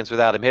 60 seconds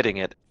without him hitting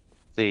it,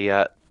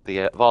 the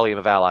volume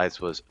of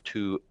allies was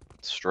too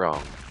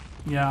strong.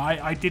 Yeah,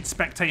 I did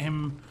spectate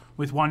him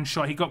with one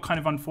shot. He got kind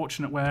of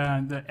unfortunate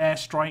where the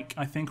airstrike,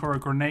 I think, or a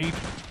grenade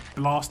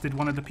blasted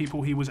one of the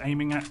people he was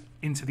aiming at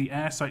into the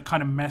air, so it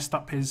kind of messed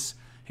up his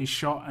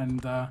shot.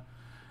 And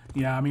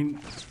yeah, I mean,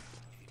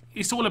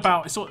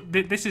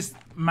 this is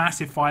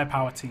massive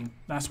firepower team.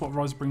 That's what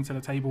ROZ bring to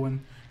the table, and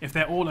if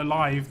they're all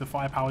alive, the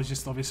firepower is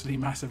just obviously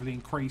massively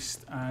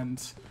increased,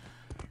 and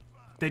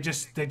they're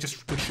just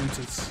good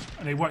shooters,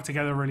 and they work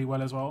together really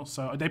well as well.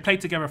 So they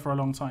played together for a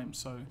long time,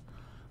 so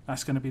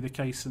that's going to be the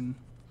case. And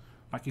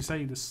like you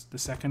say, the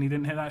second he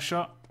didn't hit that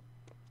shot,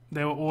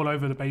 they were all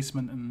over the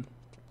basement, and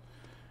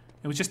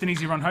it was just an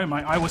easy run home.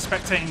 I was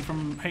spectating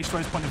from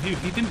H2O's point of view.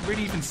 He didn't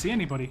really even see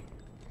anybody,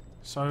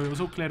 so it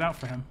was all cleared out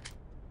for him.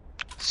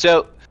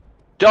 So,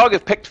 Dog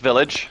have picked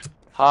Village.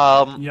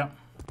 Yeah.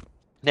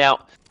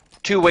 Now,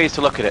 2 ways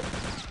to look at it.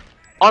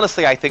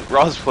 Honestly, I think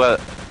ROZ were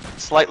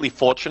slightly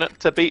fortunate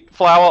to beat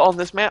Flower on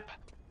this map.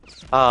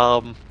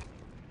 But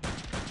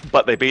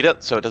they beat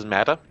it, so it doesn't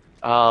matter.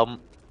 But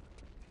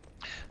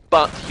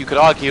you could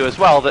argue as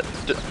well that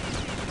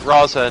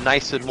ROZ are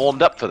nice and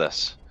warmed up for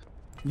this.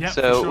 Yeah.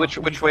 So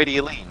sure. which way do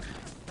you lean?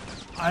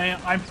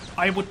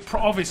 I would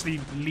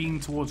obviously lean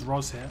towards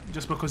ROZ here,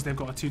 just because they've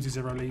got a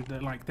 2-0 lead.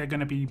 They're going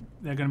to be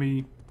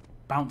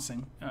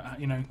bouncing.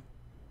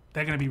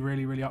 They're going to be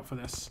really, really up for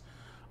this.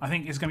 I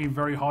think it's going to be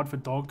very hard for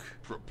Dog.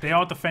 They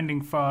are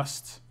defending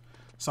first,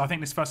 so I think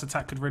this first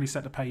attack could really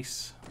set the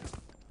pace.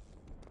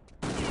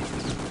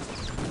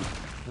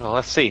 Well,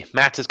 let's see.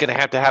 Matt is going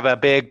to have a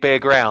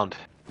big round,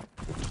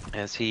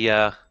 as he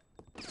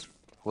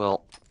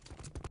will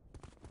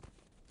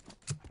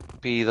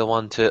be the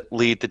one to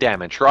lead the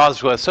damage.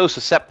 ROZ were so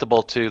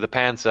susceptible to the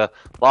Panzer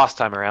last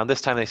time around. This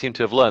time they seem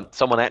to have learned.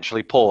 Someone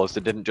actually paused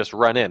and didn't just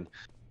run in.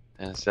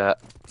 As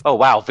oh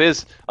wow,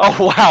 Viz!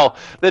 Oh wow,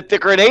 the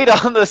grenade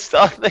on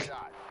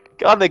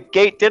the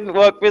gate didn't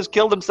work. Viz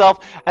killed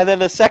himself, and then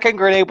the second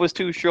grenade was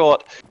too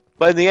short.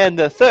 But in the end,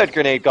 the third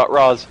grenade got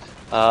ROZ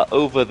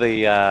over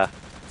the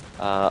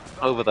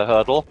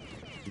hurdle.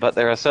 But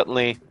there are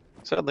certainly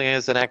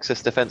is an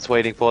Axis defense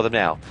waiting for them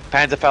now.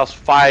 Panzerfaust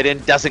fired in,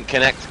 doesn't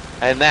connect,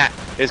 and that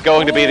is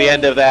going to be the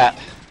end of that.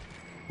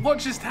 What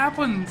just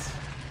happened?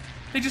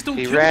 They just all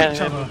killed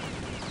each other.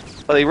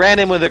 Well, he ran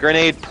in with a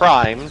grenade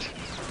primed,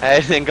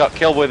 and then got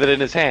killed with it in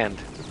his hand.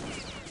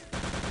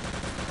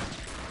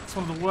 It's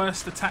one of the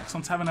worst attacks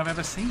on Tavern I've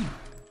ever seen.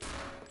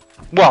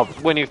 Well,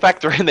 when you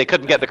factor in they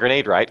couldn't get the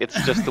grenade right,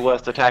 it's just the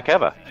worst attack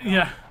ever.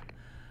 Yeah.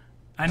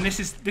 And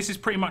this is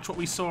pretty much what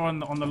we saw on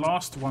the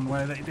last one,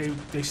 where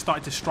they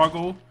started to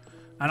struggle,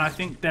 And I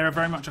think they're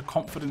very much a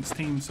confidence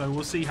team, so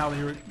we'll see how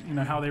they,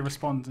 how they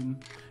respond.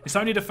 And it's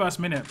only the first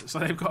minute, so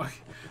they've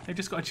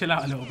just got to chill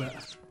out a little bit.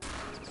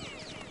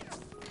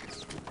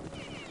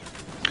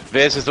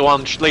 Viz is the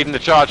one leading the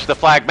charge to the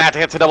flag. Matt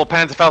hits a double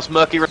Panzerfaust.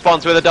 Murky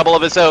responds with a double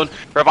of his own.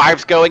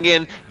 Revives going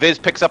in. Viz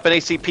picks up an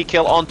ACP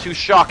kill onto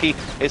Sharky.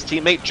 His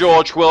teammate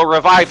George will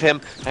revive him,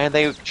 and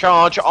they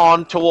charge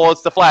on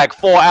towards the flag.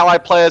 4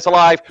 allied players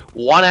alive.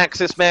 1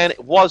 Axis man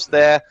was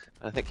there.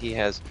 I think he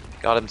has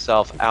got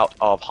himself out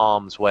of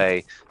harm's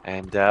way.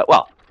 And,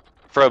 well,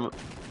 from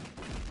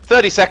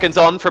 30 seconds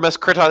on from us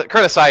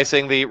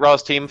criticizing the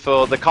ROZ team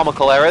for the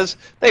comical errors,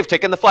 they've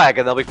taken the flag,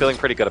 and they'll be feeling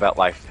pretty good about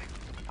life.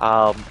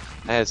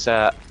 As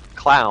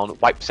Clown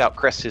wipes out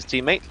Chris, his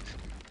teammate,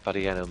 but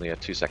he had only a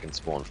 2-second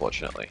spawn,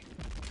 unfortunately.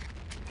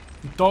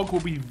 Dog will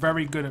be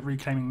very good at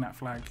reclaiming that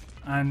flag,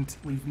 and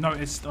we've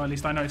noticed, or at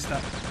least I noticed,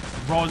 that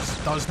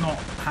ROZ does not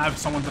have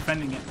someone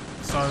defending it,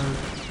 so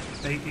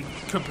it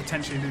could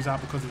potentially lose out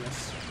because of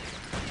this.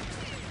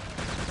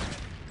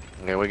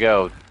 Here we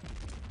go.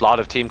 A lot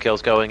of team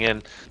kills going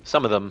in.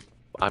 Some of them,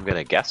 I'm going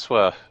to guess,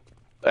 were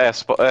air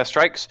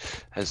strikes,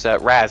 as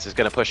Raz is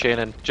going to push in,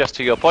 and just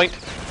to your point,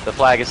 the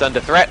flag is under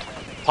threat.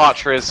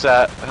 Parcher is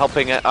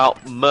helping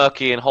out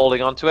Murky and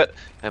holding onto it,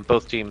 and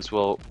both teams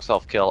will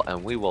self-kill,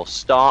 and we will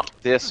start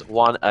this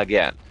one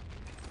again.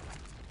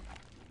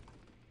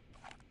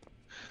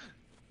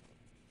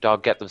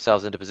 Dog get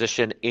themselves into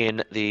position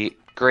in the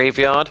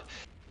graveyard,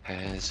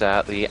 as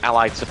the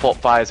allied support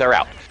fires are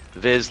out.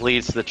 Viz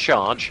leads the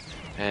charge,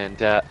 and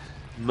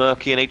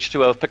Murky and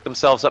H2O have picked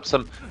themselves up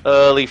some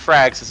early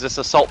frags as this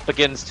assault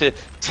begins to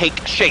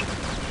take shape.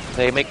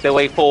 They make their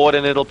way forward,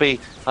 and it'll be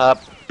a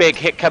big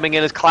hit coming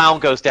in as Clown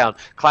goes down.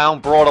 Clown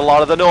brought a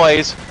lot of the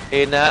noise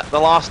in the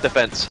last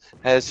defense,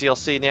 as you'll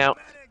see now.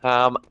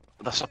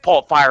 The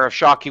support fire of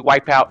Sharky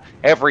wipe out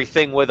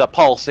everything with a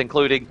pulse,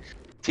 including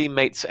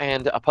teammates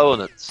and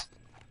opponents.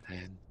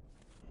 And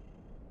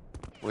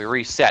we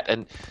reset,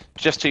 and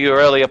just to your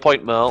earlier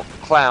point, Merl,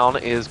 Clown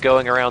is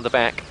going around the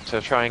back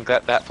to try and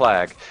get that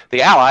flag.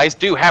 The allies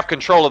do have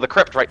control of the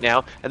crypt right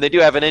now, and they do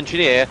have an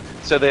engineer,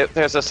 so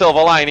there's a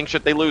silver lining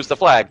should they lose the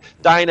flag.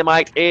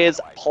 Dynamite is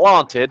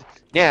planted.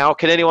 Now,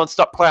 can anyone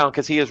stop Clown?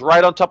 Because he is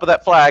right on top of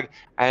that flag,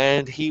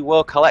 and he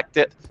will collect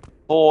it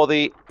for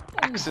the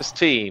Axis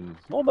team.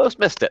 Almost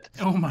missed it.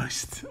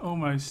 Almost.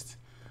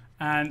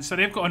 And so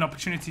they've got an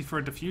opportunity for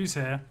a defuse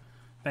here.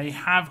 They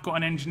have got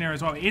an engineer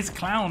as well. It is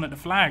Clown at the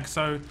flag,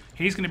 so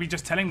he's going to be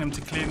just telling them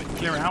to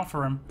clear it out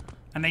for him.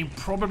 And they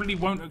probably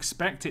won't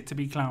expect it to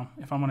be Clown,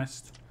 if I'm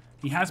honest.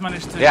 He has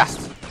managed to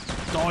just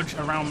dodge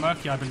around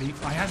Murky, I believe.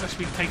 He has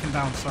actually been taken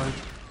down, so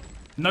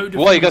no defuse.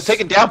 Well, he got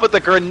taken down, but the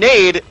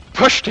grenade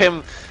pushed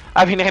him.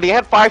 I mean, had he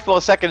had 5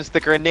 more seconds, the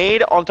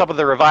grenade on top of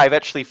the revive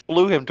actually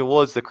flew him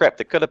towards the crypt.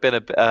 It could have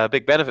been a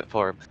big benefit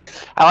for him.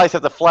 Allies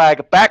have the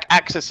flag back.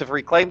 Axis have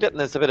reclaimed it, and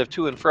there's a bit of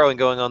to and froing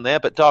going on there,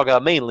 but Dog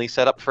are mainly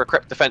set up for a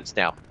crypt defense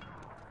now.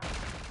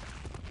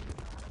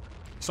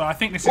 So I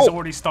think this has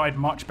already started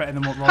much better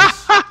than what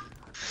ROZ.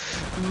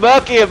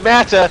 Murky and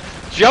Matter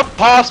jump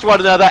past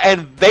one another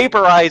and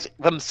vaporize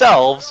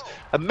themselves,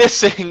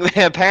 missing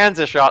their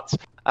Panzer shots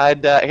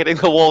and hitting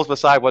the walls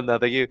beside one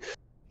another.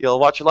 You'll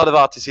watch a lot of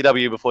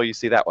RTCW before you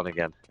see that one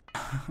again.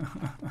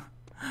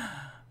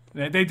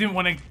 They didn't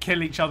want to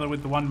kill each other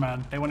with the one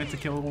man. They wanted to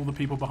kill all the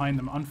people behind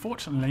them.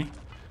 Unfortunately,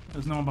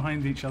 there's no one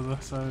behind each other,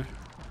 so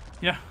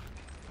yeah.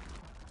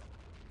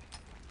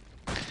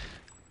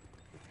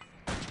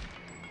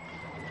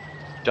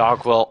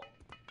 Dog will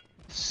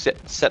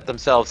set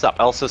themselves up.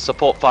 Elsa's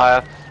support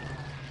fire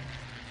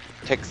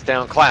takes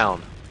down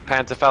Clown.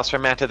 Panzerfaust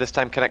from Matter this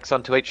time connects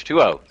onto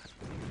H2O.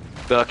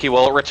 Murky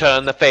will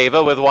return the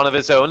favor with one of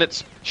his own.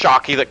 It's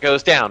Sharky that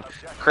goes down.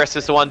 Chris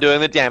is the one doing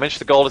the damage.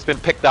 The gold has been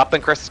picked up,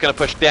 and Chris is going to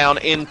push down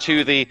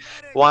into the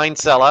wine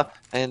cellar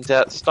and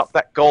stop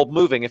that gold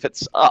moving. If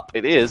it's up,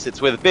 it is.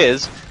 It's with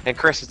Biz, and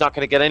Chris is not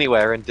going to get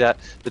anywhere. And the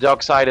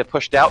Dog side have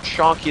pushed out.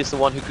 Sharky is the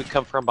one who could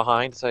come from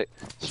behind, so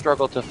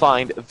struggle to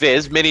find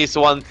Viz. Minnie is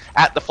the one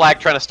at the flag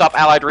trying to stop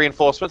allied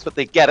reinforcements, but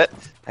they get it.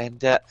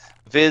 And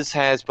Viz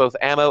has both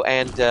ammo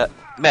and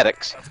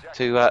medics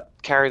to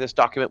carry this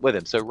document with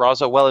him. So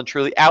ROZ are well and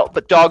truly out,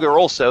 but Dog are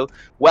also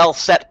well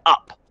set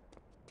up.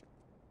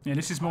 Yeah,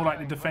 this is more like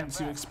the defense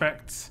you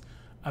expect.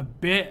 A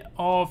bit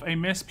of a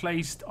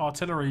misplaced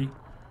artillery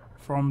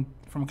from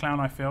Clown,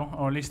 I feel,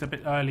 or at least a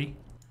bit early.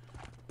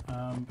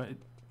 But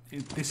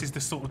this is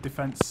the sort of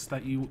defense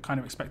that you kind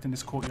of expect in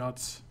this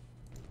courtyards.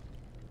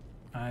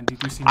 And you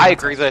do see. I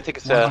agree that I think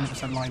it's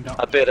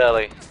a bit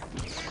early.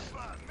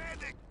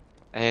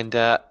 And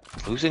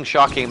losing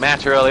Sharky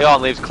Matter early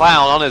on leaves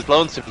Clown on his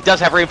lonesome. He does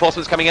have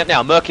reinforcements coming in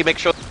now. Murky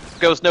makes sure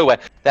goes nowhere.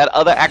 That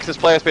other Axis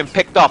player has been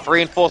picked off.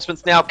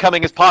 Reinforcements now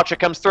coming as Parcher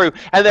comes through.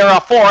 And there are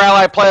 4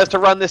 allied players to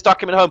run this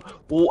document home.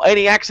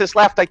 Any Axis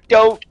left? I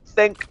don't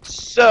think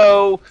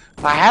so.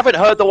 I haven't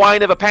heard the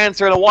whine of a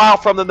Panzer in a while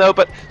from them though,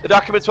 but the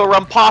documents will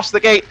run past the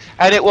gate,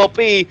 and it will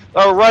be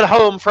a run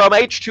home from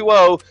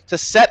H2O to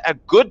set a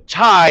good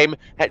time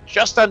at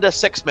just under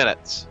 6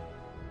 minutes.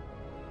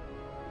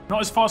 Not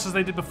as fast as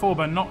they did before,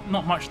 but not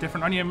much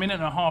different. Only a minute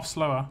and a half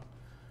slower.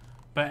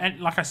 But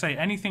like I say,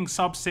 anything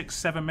sub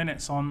 6-7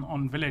 minutes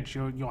on Village,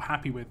 you're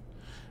happy with.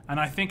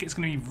 And I think it's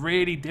going to be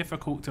really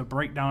difficult to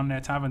break down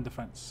their Tavern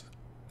defense.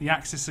 The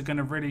Axis are going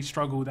to really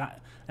struggle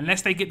that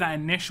unless they get that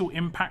initial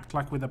impact,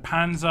 like with the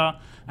Panzer,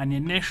 and the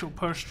initial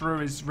push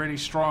through is really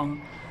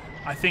strong.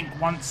 I think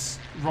once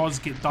ROZ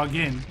get dug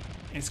in,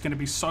 it's going to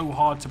be so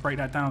hard to break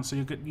that down. So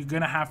you're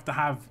going to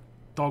have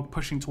Dog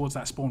pushing towards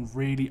that spawn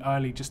really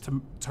early just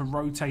to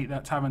rotate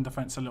that Tavern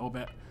defense a little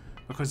bit.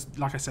 Because,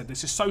 like I said,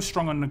 this is so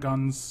strong on the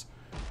guns.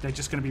 They're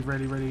just going to be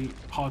really, really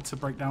hard to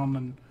break down,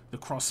 and the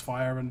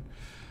crossfire. And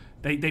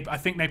I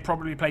think they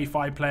probably play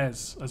 5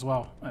 players as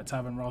well at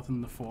Tavern rather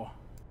than the 4.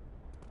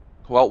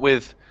 Well,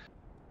 with,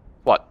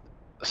 what,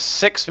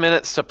 6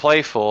 minutes to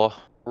play for,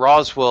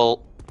 ROZ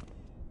will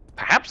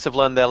perhaps have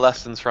learned their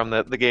lessons from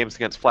the games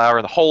against Flower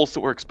and the holes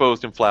that were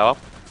exposed in Flower,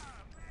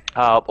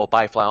 or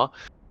by Flower.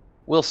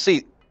 We'll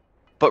see.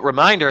 But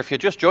reminder, if you're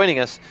just joining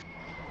us,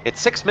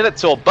 it's 6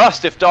 minutes or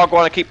bust if Dog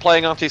want to keep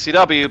playing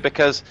RTCW,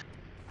 because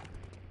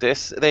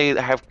they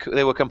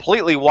were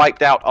completely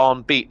wiped out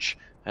on Beach,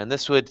 and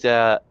this would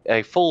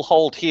a full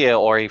hold here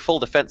or a full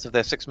defense of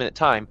their 6 minute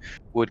time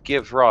would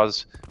give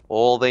ROZ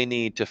all they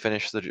need to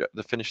finish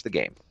the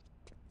game.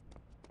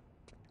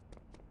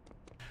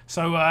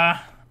 So,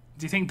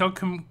 do you think Dog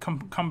can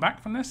come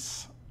back from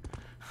this?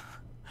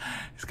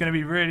 It's going to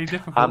be really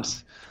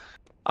difficult.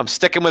 I'm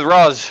sticking with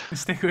ROZ.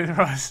 Stick with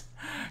ROZ.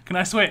 Can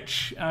I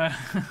switch?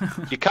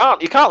 You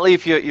can't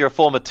leave your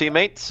former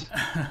teammates.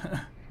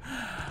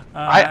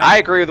 I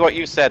agree with what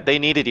you said. They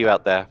needed you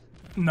out there.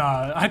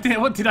 No, I did.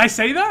 What did I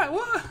say that?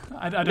 What?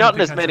 I don't Not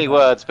think in as many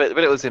words, but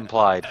it was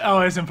implied. Oh,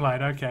 it's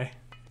implied. Okay.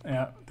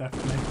 Yeah,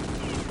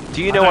 definitely.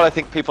 Do you know what I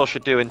think people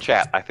should do in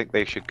chat? I think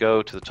they should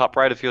go to the top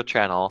right of your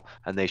channel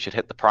and they should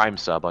hit the Prime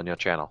sub on your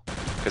channel.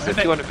 Because there's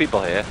 200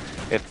 people here.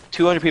 If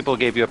 200 people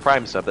gave you a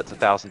Prime sub, that's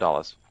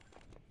 $1,000.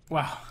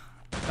 Wow,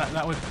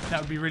 that would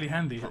be really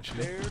handy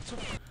actually.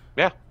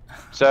 Yeah.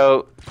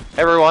 So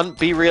everyone,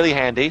 be really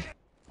handy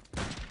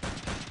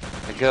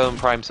and go and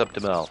Prime sub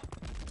to Merl.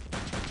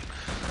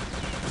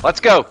 Let's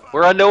go.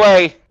 We're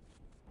underway.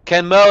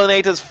 Can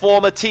Merlinator's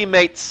former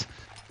teammates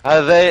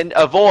then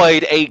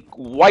avoid a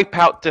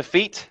wipeout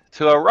defeat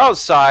to a ROZ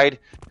side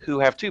who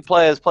have 2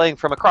 players playing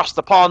from across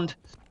the pond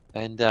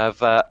and have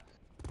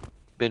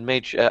been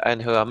made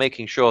and who are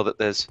making sure that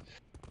there's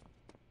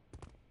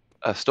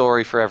a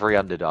story for every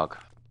underdog.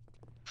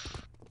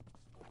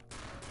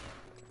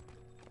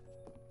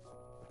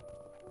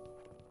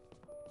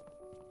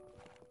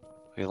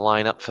 We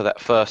line up for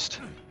that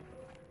first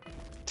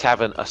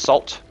Tavern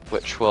assault,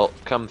 which will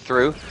come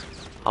through.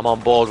 I'm on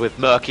board with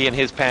Murky and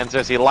his Panzer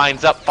as he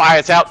lines up,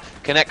 fires out,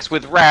 connects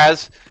with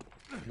Raz,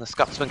 and the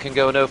Scotsman can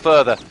go no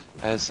further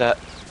as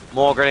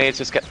more grenades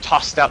just get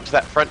tossed out to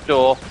that front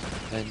door,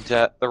 and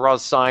the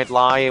ROZ side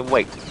lie in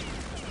wait.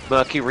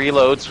 Murky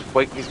reloads,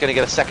 he's going to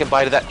get a second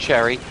bite of that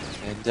cherry,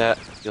 and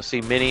you'll see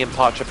Mini and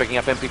Parcher picking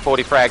up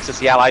MP40 frags as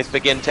the Allies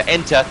begin to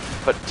enter,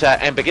 but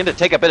and begin to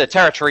take a bit of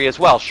territory as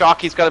well.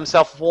 Sharky's got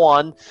himself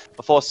 1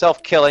 before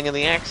self-killing, and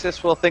the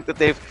Axis will think that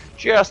they've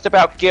just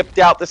about gibbed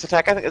out this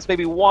attack. I think there's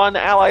maybe 1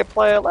 Ally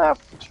player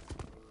left.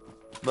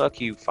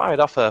 Murky fired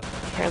off a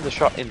Panzer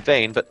shot in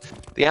vain, but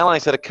the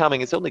Allies that are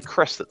coming, it's only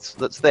Chris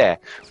that's there.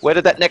 Where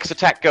did that next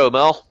attack go,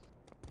 Merl?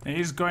 It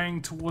is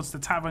going towards the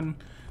Tavern.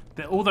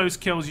 All those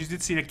kills, you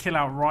did see the kill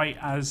out right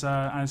as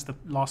the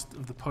last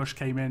of the push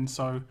came in.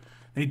 So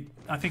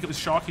I think it was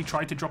Sharky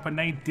tried to drop a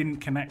nade, didn't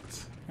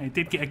connect. It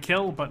did get a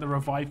kill, but the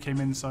revive came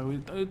in. So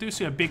I do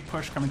see a big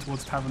push coming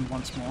towards Tavern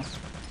once more.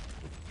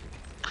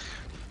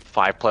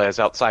 5 players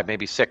outside,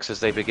 maybe 6 as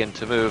they begin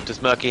to move.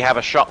 Does Murky have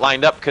a shot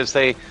lined up? Because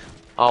they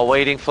are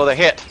waiting for the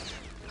hit.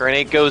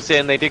 Grenade goes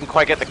in. They didn't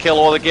quite get the kill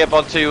or the give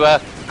onto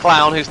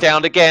Clown, who's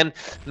downed again.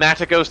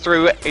 Matter goes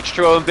through.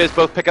 H2O and Biz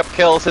both pick up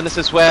kills, and this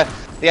is where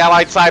the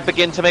Allied side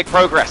begin to make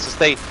progress as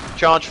they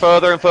charge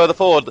further and further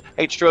forward.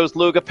 H2O's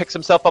Luger picks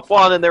himself up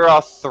 1, and there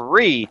are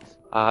 3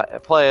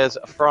 players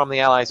from the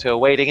Allies who are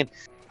waiting. And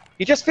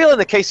you just feel in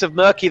the case of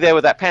Murky there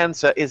with that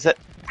Panzer is that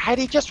had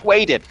he just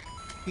waited,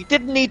 he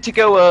didn't need to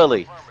go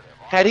early.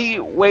 Had he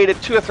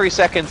waited 2 or 3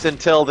 seconds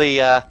until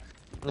the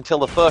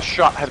first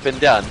shot had been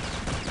done,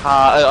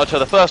 until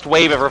the first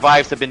wave of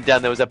revives had been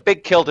done, there was a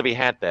big kill to be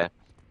had there.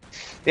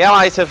 The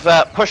Allies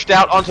have pushed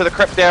out onto the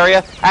crypt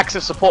area.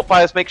 Axis support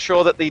fires make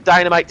sure that the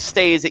dynamite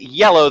stays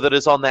yellow that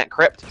is on that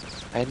crypt.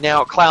 And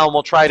now Clown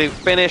will try to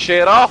finish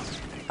it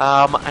off.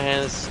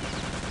 As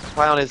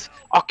Clown is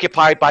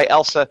occupied by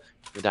Elsa,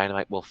 the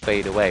dynamite will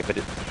fade away.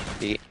 But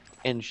the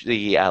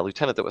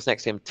lieutenant that was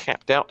next to him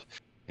tapped out,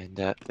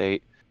 and they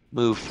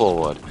move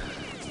forward.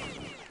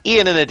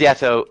 Ian and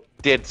Adetto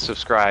did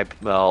subscribe,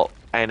 Merl,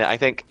 and I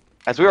think,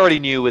 as we already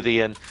knew with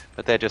Ian,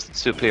 that they're just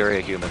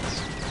superior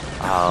humans.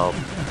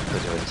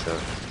 For doing so.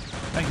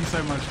 Thank you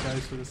so much,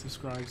 guys, for the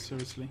subscribe,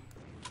 seriously.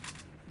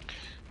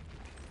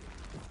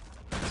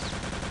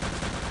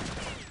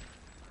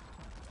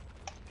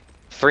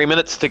 Three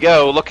minutes to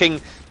go,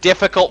 looking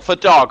difficult for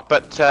Dog,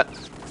 but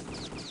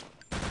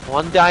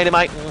 1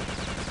 dynamite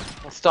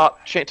will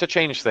start to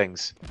change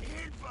things.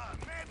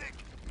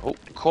 Oh,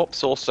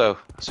 Corpse also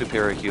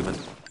superior human.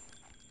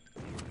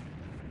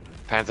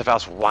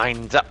 Panzerfaust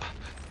winds up,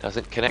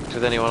 doesn't connect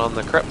with anyone on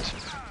the crypt,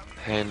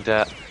 and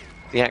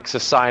the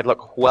Axis side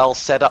look well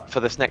set up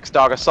for this next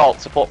Dog assault.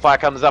 Support fire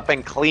comes up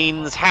and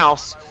cleans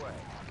house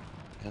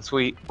as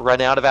we run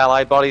out of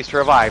allied bodies to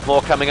revive.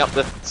 More coming up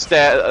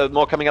the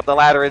more coming up the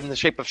ladder in the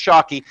shape of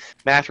Sharky.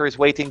 Matter is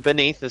waiting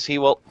beneath as he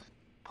will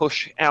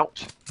push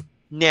out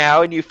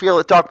now, and you feel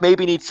that Dog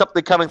maybe needs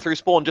something coming through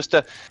spawn just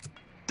to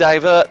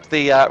divert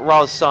the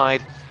ROZ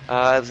side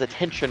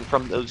attention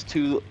from those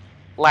two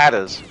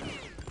ladders.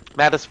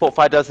 Matter support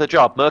fire does the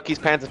job. Murky's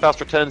Panzerfaust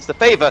returns the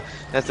favor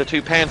as the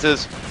two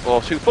Panzers,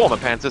 or two former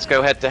Panzers,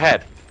 go head to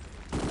head.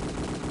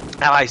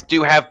 Allies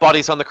do have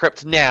bodies on the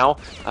crypt now.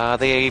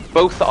 They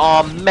both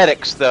are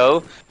medics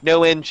though.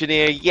 No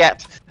engineer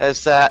yet,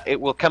 as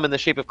it will come in the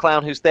shape of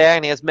Clown, who's there,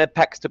 and he has med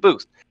packs to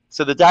boost.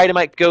 So the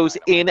dynamite goes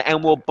in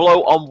and will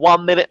blow on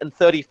 1 minute and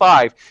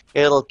 35.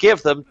 It'll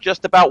give them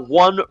just about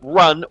one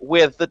run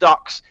with the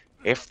docks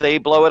if they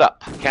blow it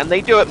up. Can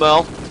they do it,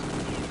 Merl?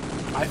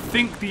 I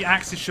think the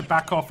Axis should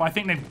back off. I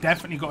think they've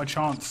definitely got a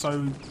chance.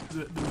 So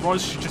the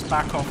ROZ should just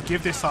back off,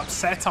 give this up,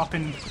 set up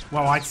in,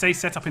 well, I'd say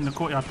set up in the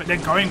courtyard, but they're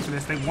going for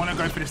this. They want to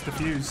go for this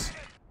defuse.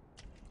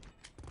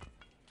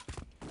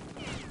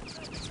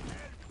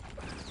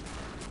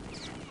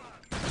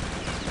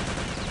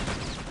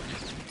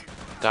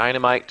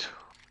 Dynamite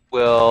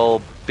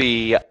will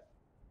be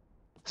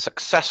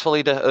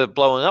successfully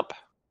blowing up.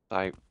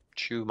 I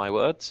chew my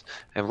words.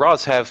 And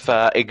ROZ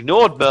have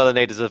ignored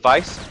Merlinator's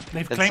advice.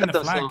 They've claimed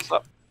the flag.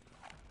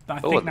 I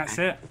think that's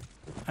it.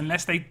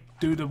 Unless they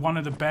do one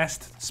of the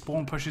best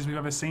spawn pushes we've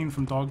ever seen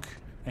from Dog,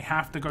 they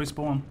have to go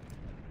spawn.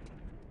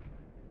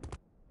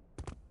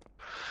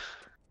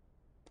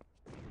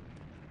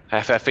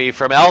 FFE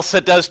from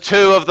Elsa does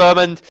two of them,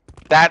 and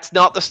that's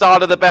not the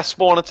start of the best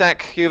spawn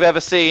attack you've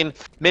ever seen.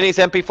 Mini's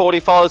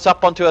MP40 follows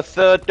up onto a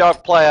third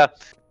Dog player,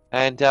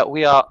 and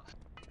we are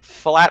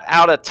flat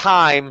out of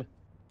time.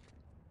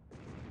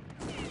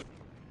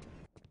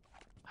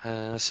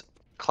 As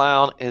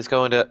Clown is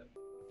going to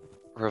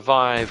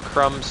revive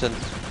Crumbs, and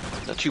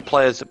the two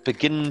players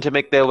begin to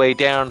make their way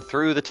down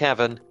through the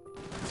tavern,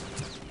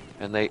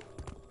 and they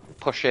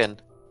push in.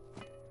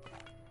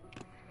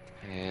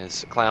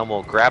 As Clown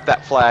will grab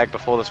that flag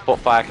before the spot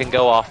fire can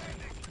go off.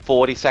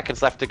 40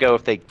 seconds left to go.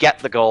 If they get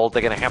the gold,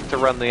 they're going to have to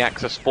run the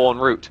Axis spawn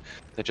route.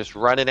 They're just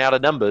running out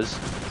of numbers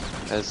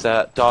as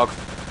Dog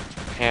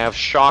have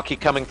Sharky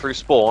coming through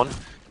spawn.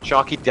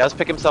 Sharky does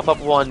pick himself up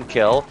one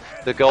kill.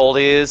 The gold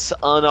is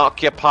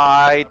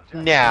unoccupied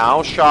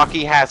now.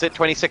 Sharky has it,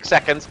 26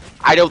 seconds.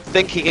 I don't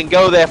think he can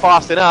go there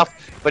fast enough,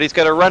 but he's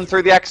going to run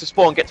through the Axis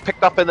spawn, gets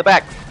picked up in the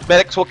back.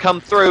 Medics will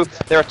come through.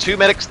 There are two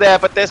medics there,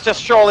 but there's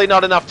just surely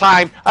not enough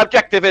time.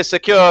 Objective is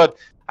secured,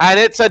 and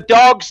it's a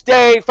Dog's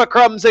day for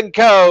Crumbs &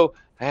 Co.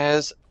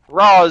 as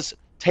ROZ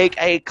take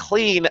a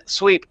clean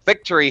sweep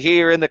victory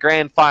here in the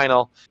grand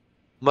final.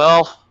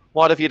 Well,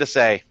 what have you to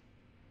say?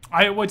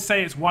 I would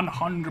say it's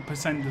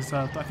 100%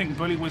 deserved. I think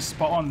Bully was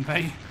spot on.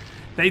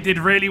 They did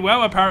really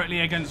well apparently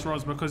against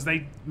ROZ because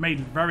they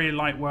made very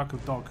light work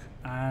of Dog,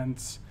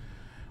 and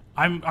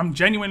I'm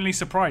genuinely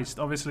surprised.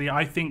 Obviously,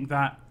 I think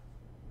that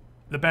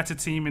the better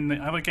team in the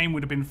other game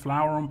would have been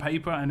Flower on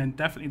paper, and then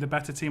definitely the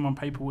better team on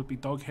paper would be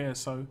Dog here.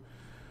 So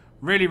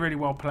really, really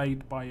well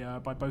played by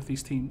both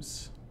these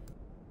teams.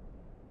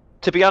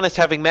 To be honest,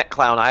 having met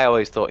Clown, I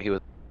always thought he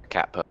was a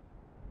cat.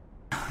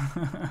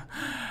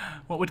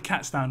 What would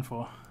CAT stand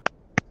for?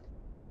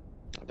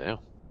 I don't know.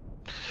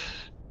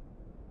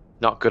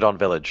 Not good on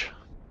village.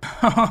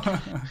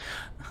 I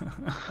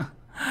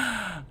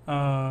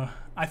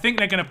think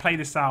they're going to play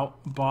this out,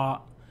 but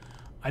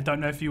I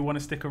don't know if you want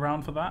to stick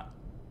around for that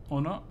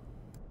or not.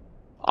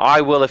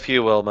 I will if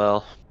you will,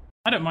 Merl.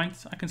 I don't mind.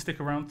 I can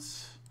stick around.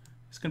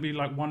 It's going to be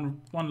like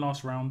one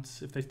last round.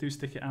 If they do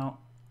stick it out,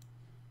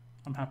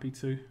 I'm happy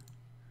to.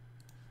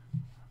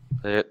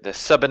 They're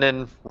subbing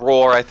in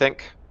Roar, I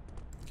think.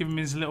 Give him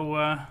his little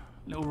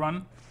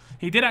run.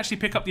 He did actually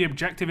pick up the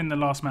objective in the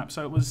last map,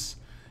 so it was.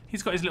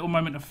 He's got his little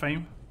moment of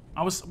fame.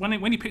 I was when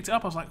he picked it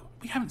up, I was like,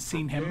 we haven't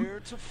seen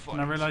him,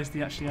 and I realised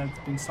he actually had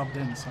been subbed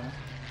in. So.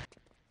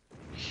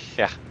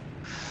 Yeah.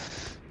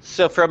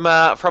 So from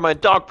a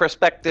Dog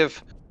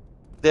perspective,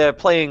 they're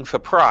playing for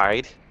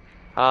pride.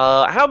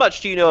 How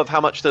much do you know of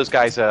how much those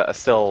guys are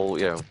still,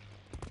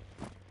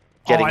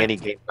 getting any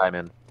game time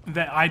in?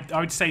 I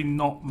would say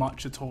not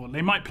much at all.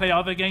 They might play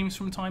other games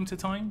from time to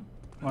time.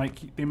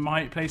 Like, they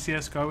might play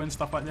CSGO and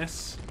stuff like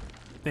this.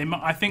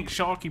 I think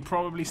Sharky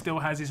probably still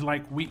has his,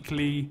 like,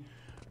 weekly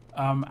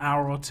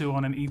hour or two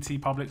on an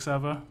ET public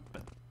server,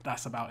 but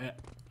that's about it.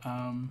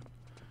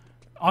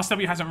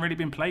 RTCW hasn't really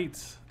been played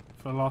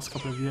for the last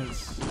couple of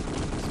years.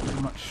 It's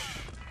pretty much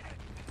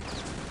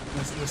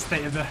the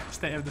state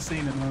of the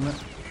scene at the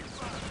moment.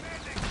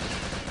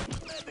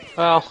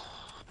 Well,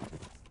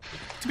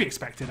 to be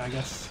expected, I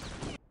guess.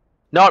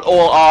 Not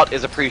all art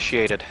is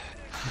appreciated.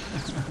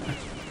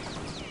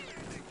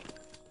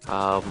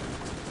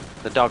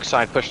 the dog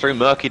side push through.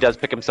 Murky does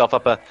pick himself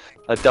up a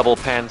double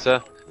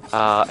panzer,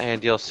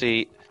 and you'll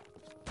see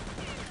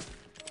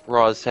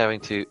ROZ having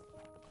to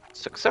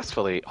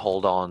successfully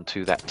hold on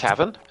to that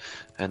tavern,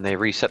 and they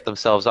reset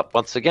themselves up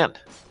once again.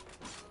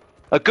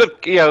 A good,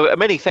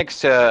 many thanks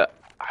to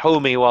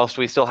Homie, whilst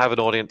we still have an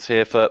audience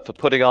here, for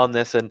putting on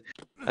this and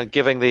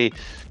giving the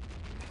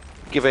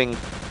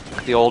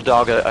old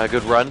dog a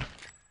good run. I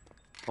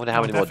wonder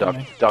how many more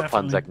dog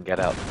puns I can get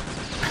out.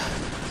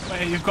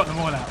 Wait, you've got them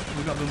all out.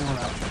 We've got them all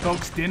out.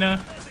 Dog's dinner.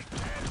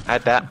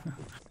 Had that.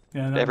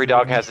 Yeah, every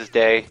dog has his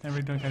day.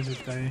 Every dog has his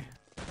day.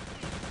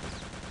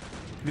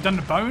 Have you done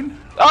the bone?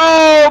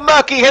 Oh,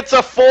 Murky hits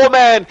a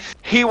 4-man.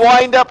 He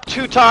wind up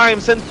 2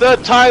 times, and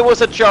 3rd time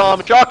was a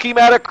charm. Jockey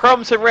Matter,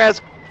 Crumbs, and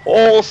Raz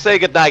all say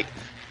goodnight.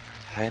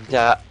 And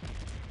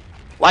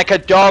like a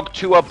dog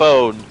to a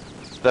bone,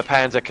 the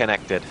Panzer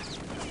connected.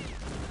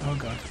 Oh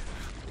god.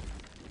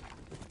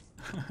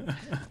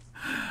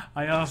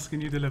 I ask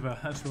and you deliver.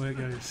 That's the way it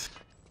goes.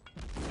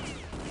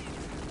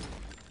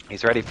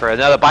 He's ready for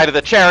another bite of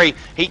the cherry.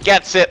 He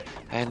gets it,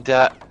 and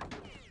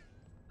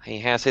he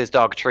has his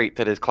dog treat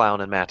that is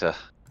Clown and Matter.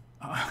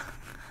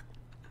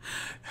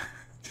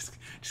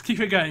 Just keep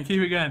it going,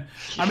 keep it going.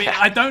 I mean,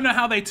 I don't know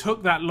how they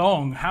took that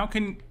long. How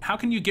can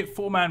you get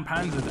 4-man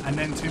panzered and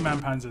then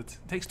 2-man panzered? It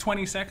takes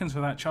 20 seconds for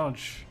that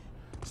charge.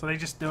 So they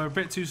were a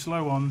bit too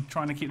slow on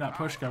trying to keep that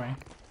push going.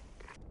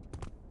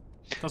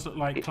 Does look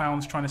like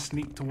Clown's trying to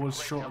sneak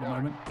towards short at the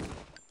moment.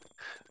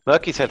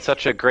 Murky's had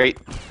such a great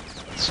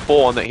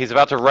spawn that he's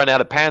about to run out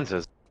of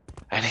panzers.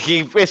 And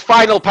his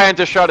final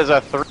panzer shot is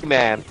a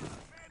 3-man.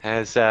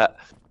 As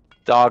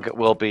Dog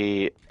will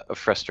be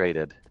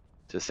frustrated,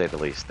 to say the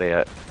least.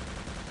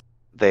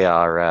 They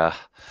are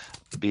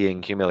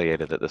being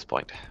humiliated at this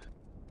point.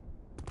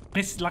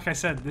 This, like I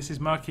said, this is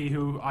Murky,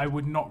 who I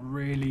would not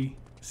really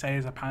say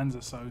is a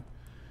panzer, so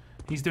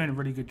he's doing a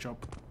really good job.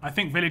 I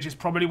think Village is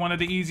probably one of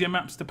the easier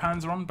maps to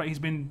panzer on, but he's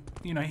been,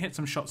 he hit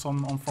some shots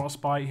on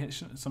Frostbite, he hit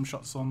some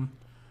shots on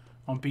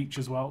Beach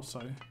as well,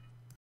 so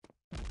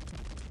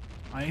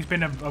he's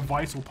been a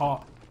vital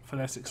part for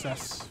their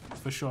success,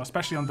 for sure,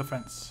 especially on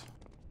defense.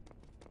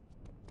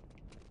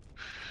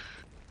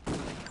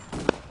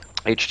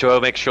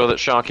 H2O makes sure that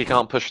Sharky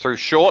can't push through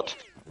short,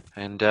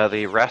 and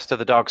the rest of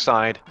the dog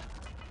side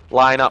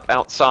line up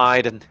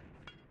outside, and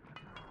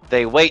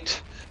they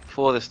wait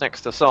for this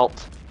next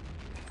assault.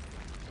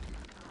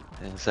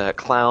 As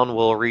Clown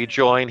will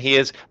rejoin. He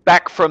is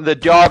back from the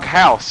dog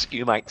house,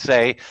 you might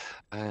say,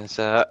 as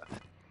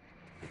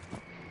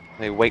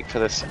they wait for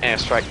this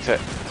airstrike to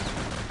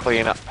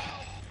clean up.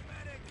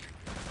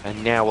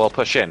 And now we'll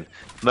push in.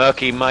 I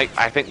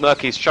think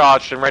Murky's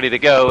charged and ready to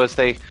go as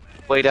they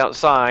wait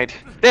outside.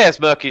 There's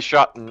Murky's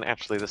shot, and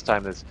actually this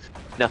time there's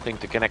nothing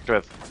to connect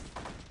with.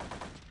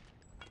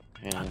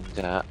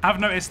 And I've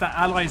noticed that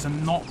allies are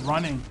not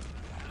running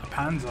a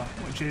Panzer,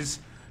 which is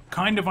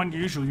kind of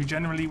unusual. You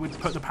generally would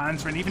put the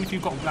Panzer in, even if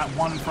you've got that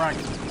one frag,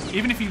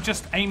 even if you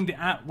just aimed it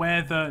at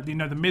where the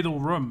the middle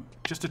room,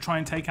 just to try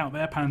and take out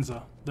their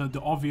Panzer,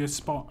 the obvious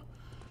spot.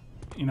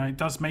 It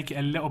does make it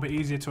a little bit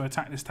easier to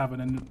attack this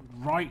tavern. And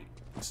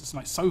it's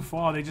like so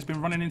far they've just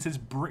been running into this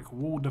brick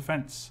wall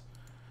defense.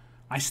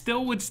 I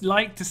still would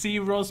like to see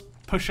ROZ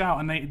push out,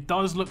 and it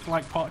does look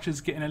like Parcher's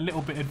getting a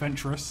little bit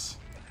adventurous.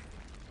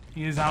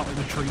 He is out of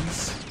the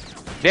trees.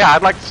 Yeah,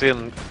 I'd like to see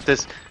him.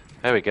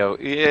 There we go.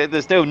 Yeah,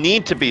 there's no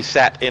need to be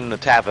sat in the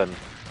tavern.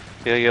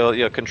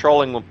 You're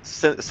controlling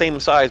the same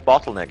size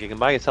bottleneck. You can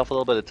buy yourself a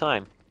little bit of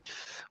time.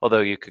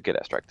 Although you could get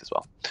airstriked as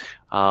well.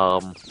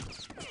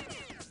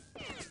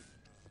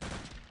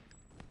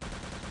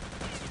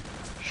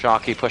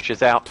 Sharky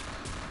pushes out,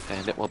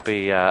 and it will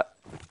be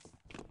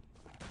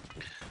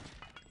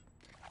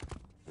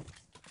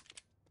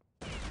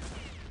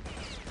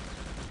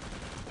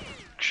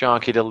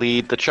Sharky to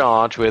lead the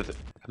charge with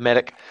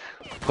Medic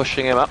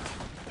pushing him up.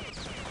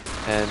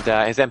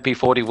 And his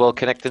MP40 will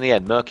connect in the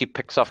end. Murky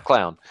picks off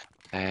Clown.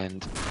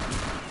 And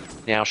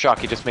now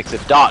Sharky just makes a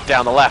dart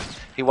down the left.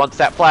 He wants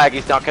that flag.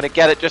 He's not going to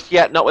get it just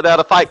yet. Not without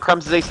a fight.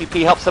 Crumbs'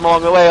 ACP helps him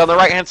along the way. On the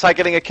right-hand side,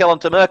 getting a kill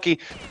onto Murky.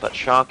 But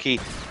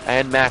Sharky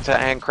and Matter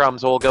and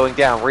Crumbs all going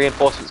down.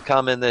 Reinforcements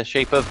come in the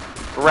shape of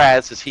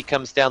Raz as he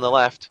comes down the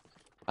left.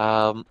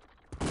 I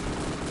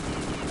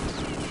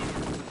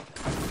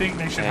think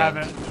they should have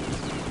it.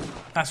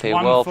 That's they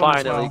one will full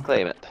as finally well.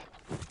 claim it.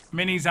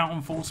 Mini's out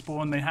on full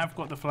spawn. They have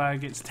got the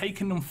flag. It's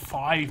taken them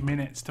 5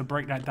 minutes to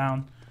break that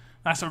down.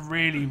 That's a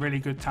really, really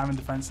good tavern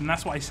defense, and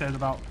that's what I said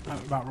about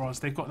ROZ.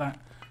 They've got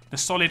the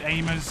solid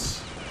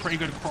aimers, pretty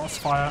good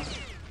crossfire,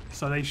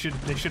 so they should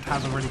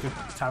have a really good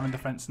tavern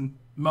defense. And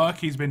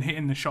Murky's been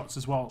hitting the shots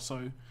as well,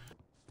 so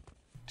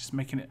just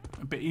making it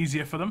a bit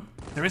easier for them.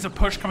 There is a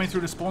push coming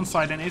through the spawn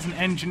side, and it is an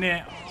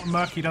engineer.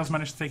 Murky does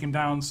manage to take him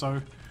down,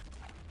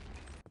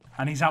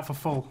 and he's out for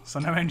full, so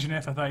no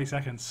engineer for 30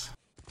 seconds.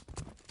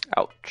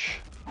 Ouch.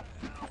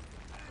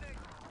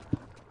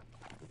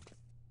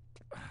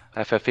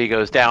 FFE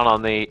goes down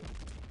on the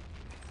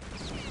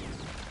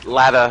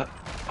ladder.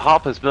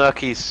 Harper's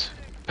Murky's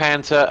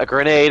Panther, a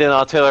grenade and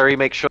artillery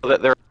make sure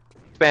that they're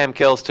spam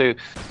kills to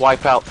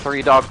wipe out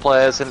 3 dog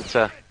players, and it's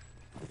a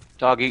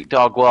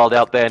dog-eat-dog world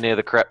out there near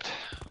the crypt.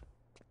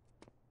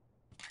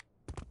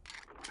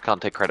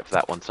 Can't take credit for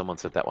that one. Someone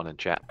said that one in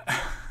chat.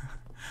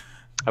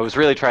 I was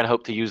really trying to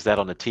hope to use that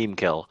on a team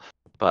kill,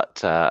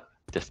 but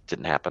just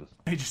didn't happen.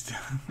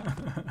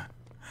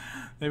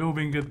 They've all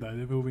been good though.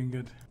 They've all been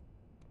good.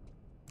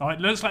 Oh, it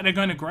looks like they're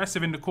going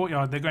aggressive in the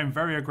courtyard. They're going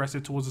very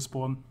aggressive towards the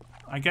spawn.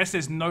 I guess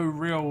there's no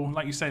real,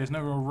 like you say, there's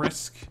no real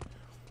risk.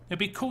 It'd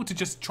be cool to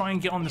just try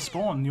and get on the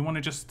spawn. You want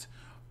to just,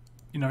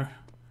 you know,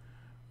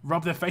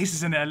 rub their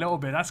faces in it a little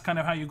bit. That's kind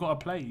of how you got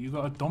to play. You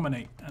got to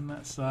dominate, and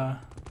that's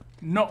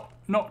not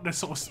the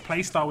sort of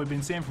play style we've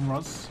been seeing from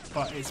ROZ,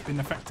 but it's been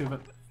effective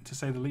to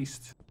say the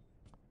least.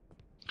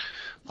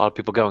 A lot of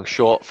people going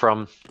short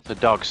from the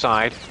dog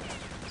side.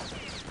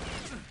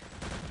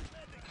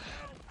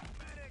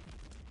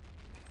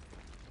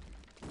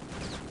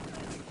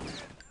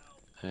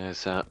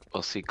 As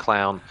we'll see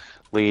Clown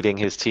leading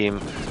his team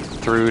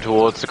through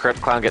towards the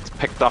crypt. Clown gets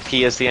picked off.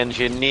 He is the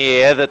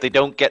engineer that they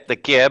don't get the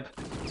gib.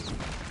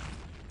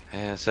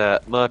 As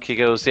Murky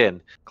goes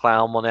in,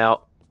 Clown will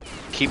now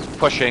keep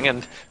pushing,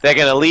 and they're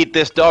going to lead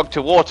this dog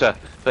to water.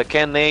 But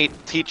can they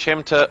teach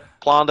him to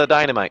plant a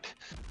dynamite?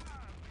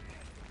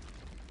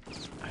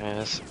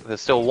 As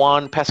there's still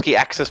one pesky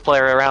Axis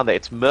player around there.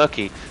 It's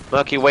Murky.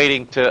 Murky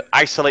waiting to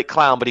isolate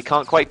Clown, but he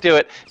can't quite do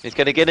it. He's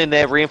going to get in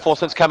there.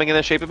 Reinforcements coming in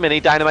the shape of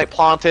Mini. Dynamite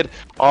planted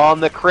on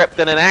the crypt,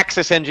 and an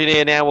Axis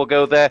engineer now will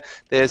go there.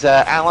 There's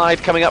Allied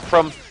coming up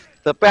from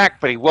the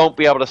back, but he won't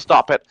be able to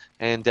stop it.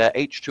 And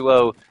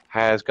H2O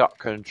has got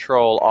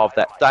control of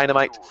that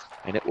dynamite,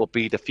 and it will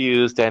be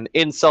defused, and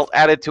insult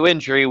added to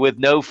injury with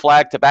no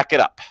flag to back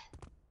it up.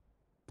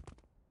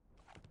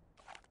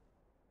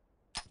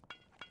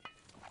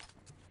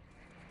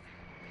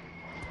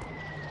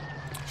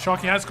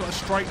 Sharky has got a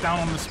strike down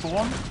on the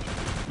spawn,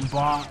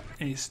 but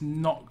it's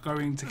not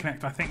going to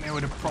connect. I think they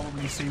would have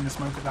probably seen the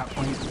smoke at that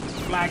point. The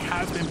flag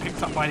has been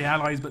picked up by the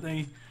allies, but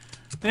they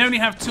only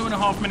have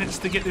 2.5 minutes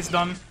to get this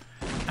done,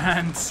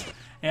 and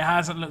it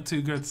hasn't looked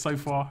too good so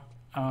far.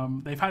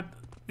 They've had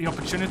the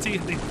opportunity.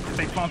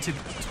 They planted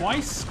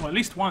twice, or at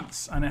least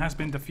once, and it has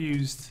been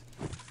defused.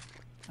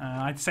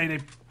 I'd say they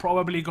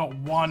probably got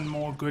one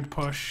more good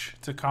push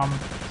to come,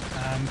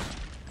 and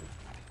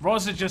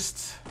ROZ are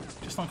just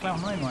on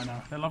cloud 9 right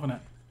now. They're loving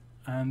it,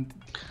 and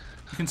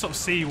you can sort of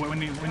see when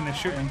they're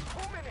shooting,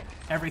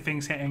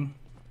 everything's hitting.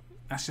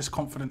 That's just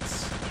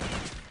confidence.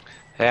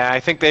 Yeah, I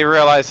think they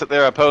realize that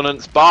their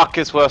opponent's bark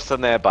is worse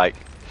than their bite,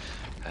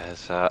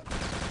 as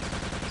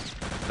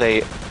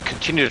they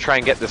continue to try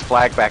and get this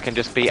flag back and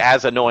just be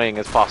as annoying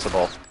as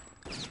possible.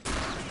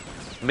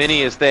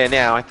 Mini is there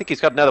now. I think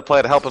he's got another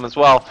player to help him as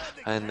well,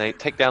 and they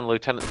take down the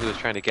lieutenant who was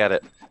trying to get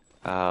it.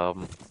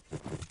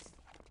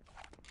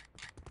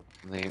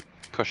 They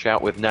push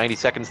out with 90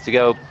 seconds to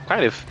go.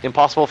 Kind of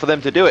impossible for them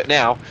to do it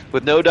now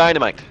with no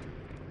dynamite.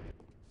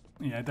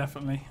 Yeah,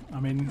 definitely. I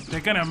mean,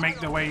 they're going to make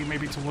their way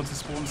maybe towards the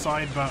spawn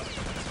side, but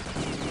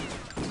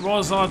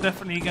ROZ are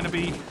definitely going to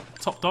be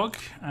top dog,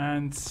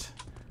 and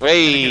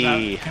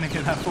Hey! Gonna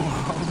get that full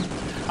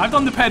hold. I've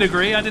done the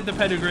pedigree. I did the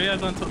pedigree. I've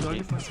done top dog.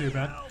 It's not too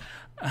bad.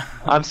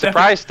 I'm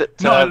surprised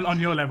that not on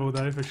your level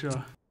though, for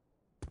sure.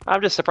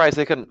 I'm just surprised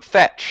they couldn't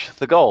fetch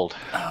the gold.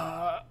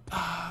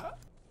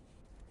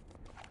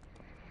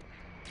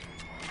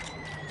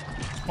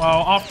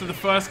 Well, after the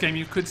first game,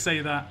 you could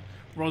say that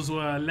ROZ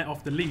were let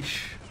off the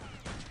leash.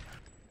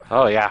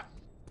 Oh yeah,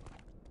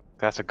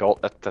 that's a gold.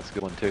 That's a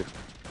good one too.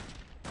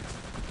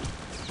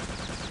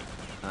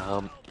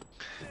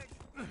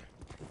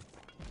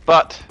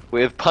 But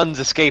with puns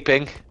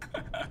escaping,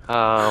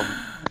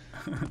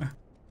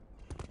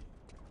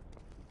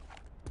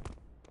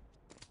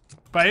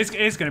 But it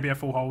is going to be a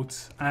full hold,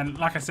 and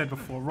like I said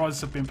before, ROZ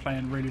have been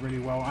playing really, really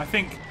well. I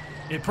think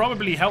it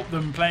probably helped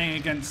them playing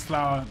against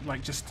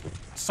like just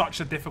such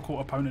a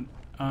difficult opponent.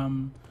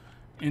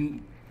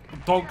 In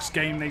Dog's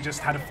game, they just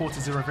had a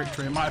 4-0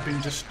 victory. It might have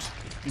been just,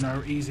 you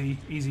know,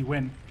 easy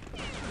win.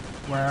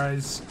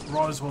 Whereas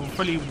ROZ were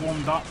fully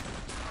warmed up.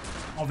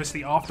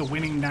 Obviously, after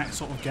winning that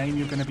sort of game,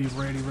 you're going to be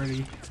really,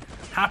 really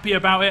happy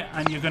about it,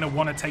 and you're going to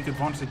want to take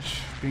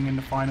advantage being in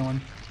the final.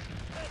 And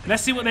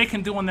let's see what they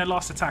can do on their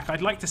last attack.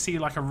 I'd like to see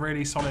like a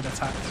really solid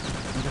attack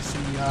and just see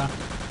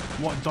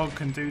what Dog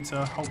can do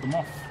to hold them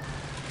off.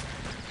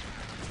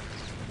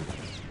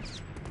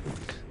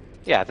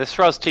 Yeah, this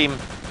ROZ team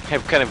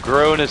have kind of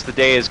grown as the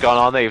day has gone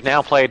on. They've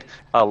now played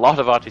a lot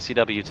of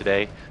RTCW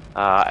today,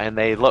 and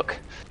they look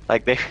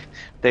like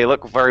they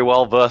look very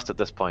well versed at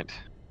this point.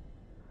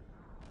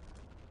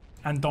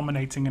 And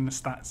dominating in the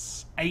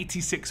stats.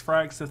 86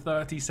 frags to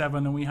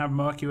 37, and we have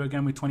Mercury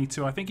again with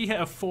 22. I think he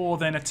hit a 4,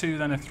 then a 2,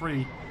 then a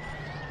 3,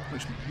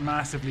 which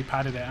massively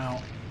padded it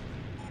out.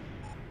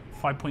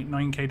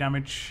 5.9k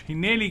damage. He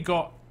nearly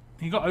got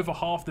over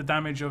half the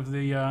damage of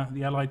the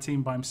allied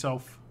team by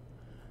himself.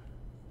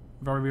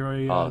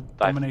 Very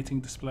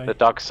dominating display. The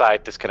dog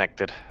side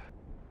disconnected.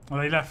 Oh,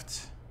 they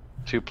left.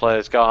 2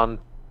 players gone.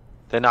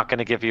 They're not going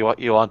to give you what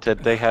you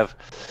wanted. They have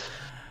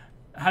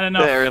had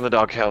enough. They're in the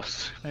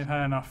doghouse. They've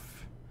had enough.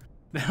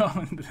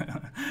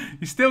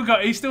 He still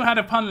had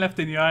a pun left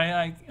in you.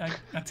 I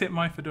tip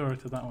my fedora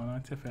to that one. I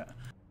tip it.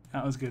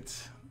 That was good.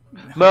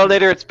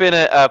 Merlinator, it's been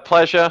a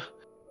pleasure.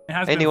 It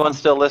has been Anyone fun.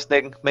 still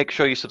listening, make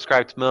sure you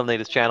subscribe to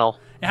Merlinator's channel.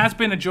 It has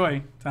been a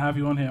joy to have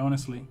you on here,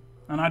 honestly,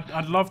 and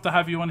I'd love to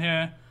have you on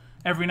here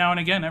every now and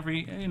again.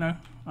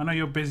 I know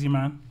you're a busy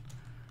man,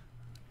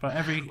 but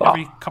every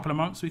couple of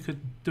months we could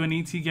do an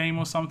ET game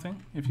or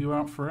something if you were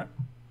up for it.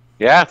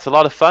 Yeah, it's a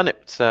lot of fun.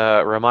 It's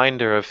a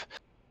reminder of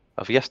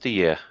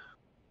yesteryear.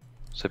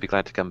 So be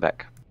glad to come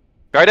back.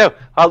 Righto,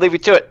 I'll leave you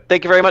to it.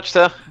 Thank you very much,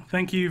 sir.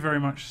 Thank you very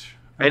much.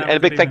 And a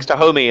big thanks to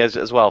Homie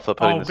as well for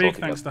putting this all big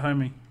together. thanks to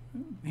Homie.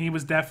 He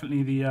was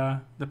definitely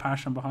the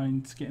passion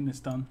behind getting this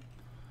done.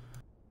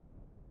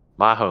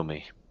 My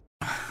homie.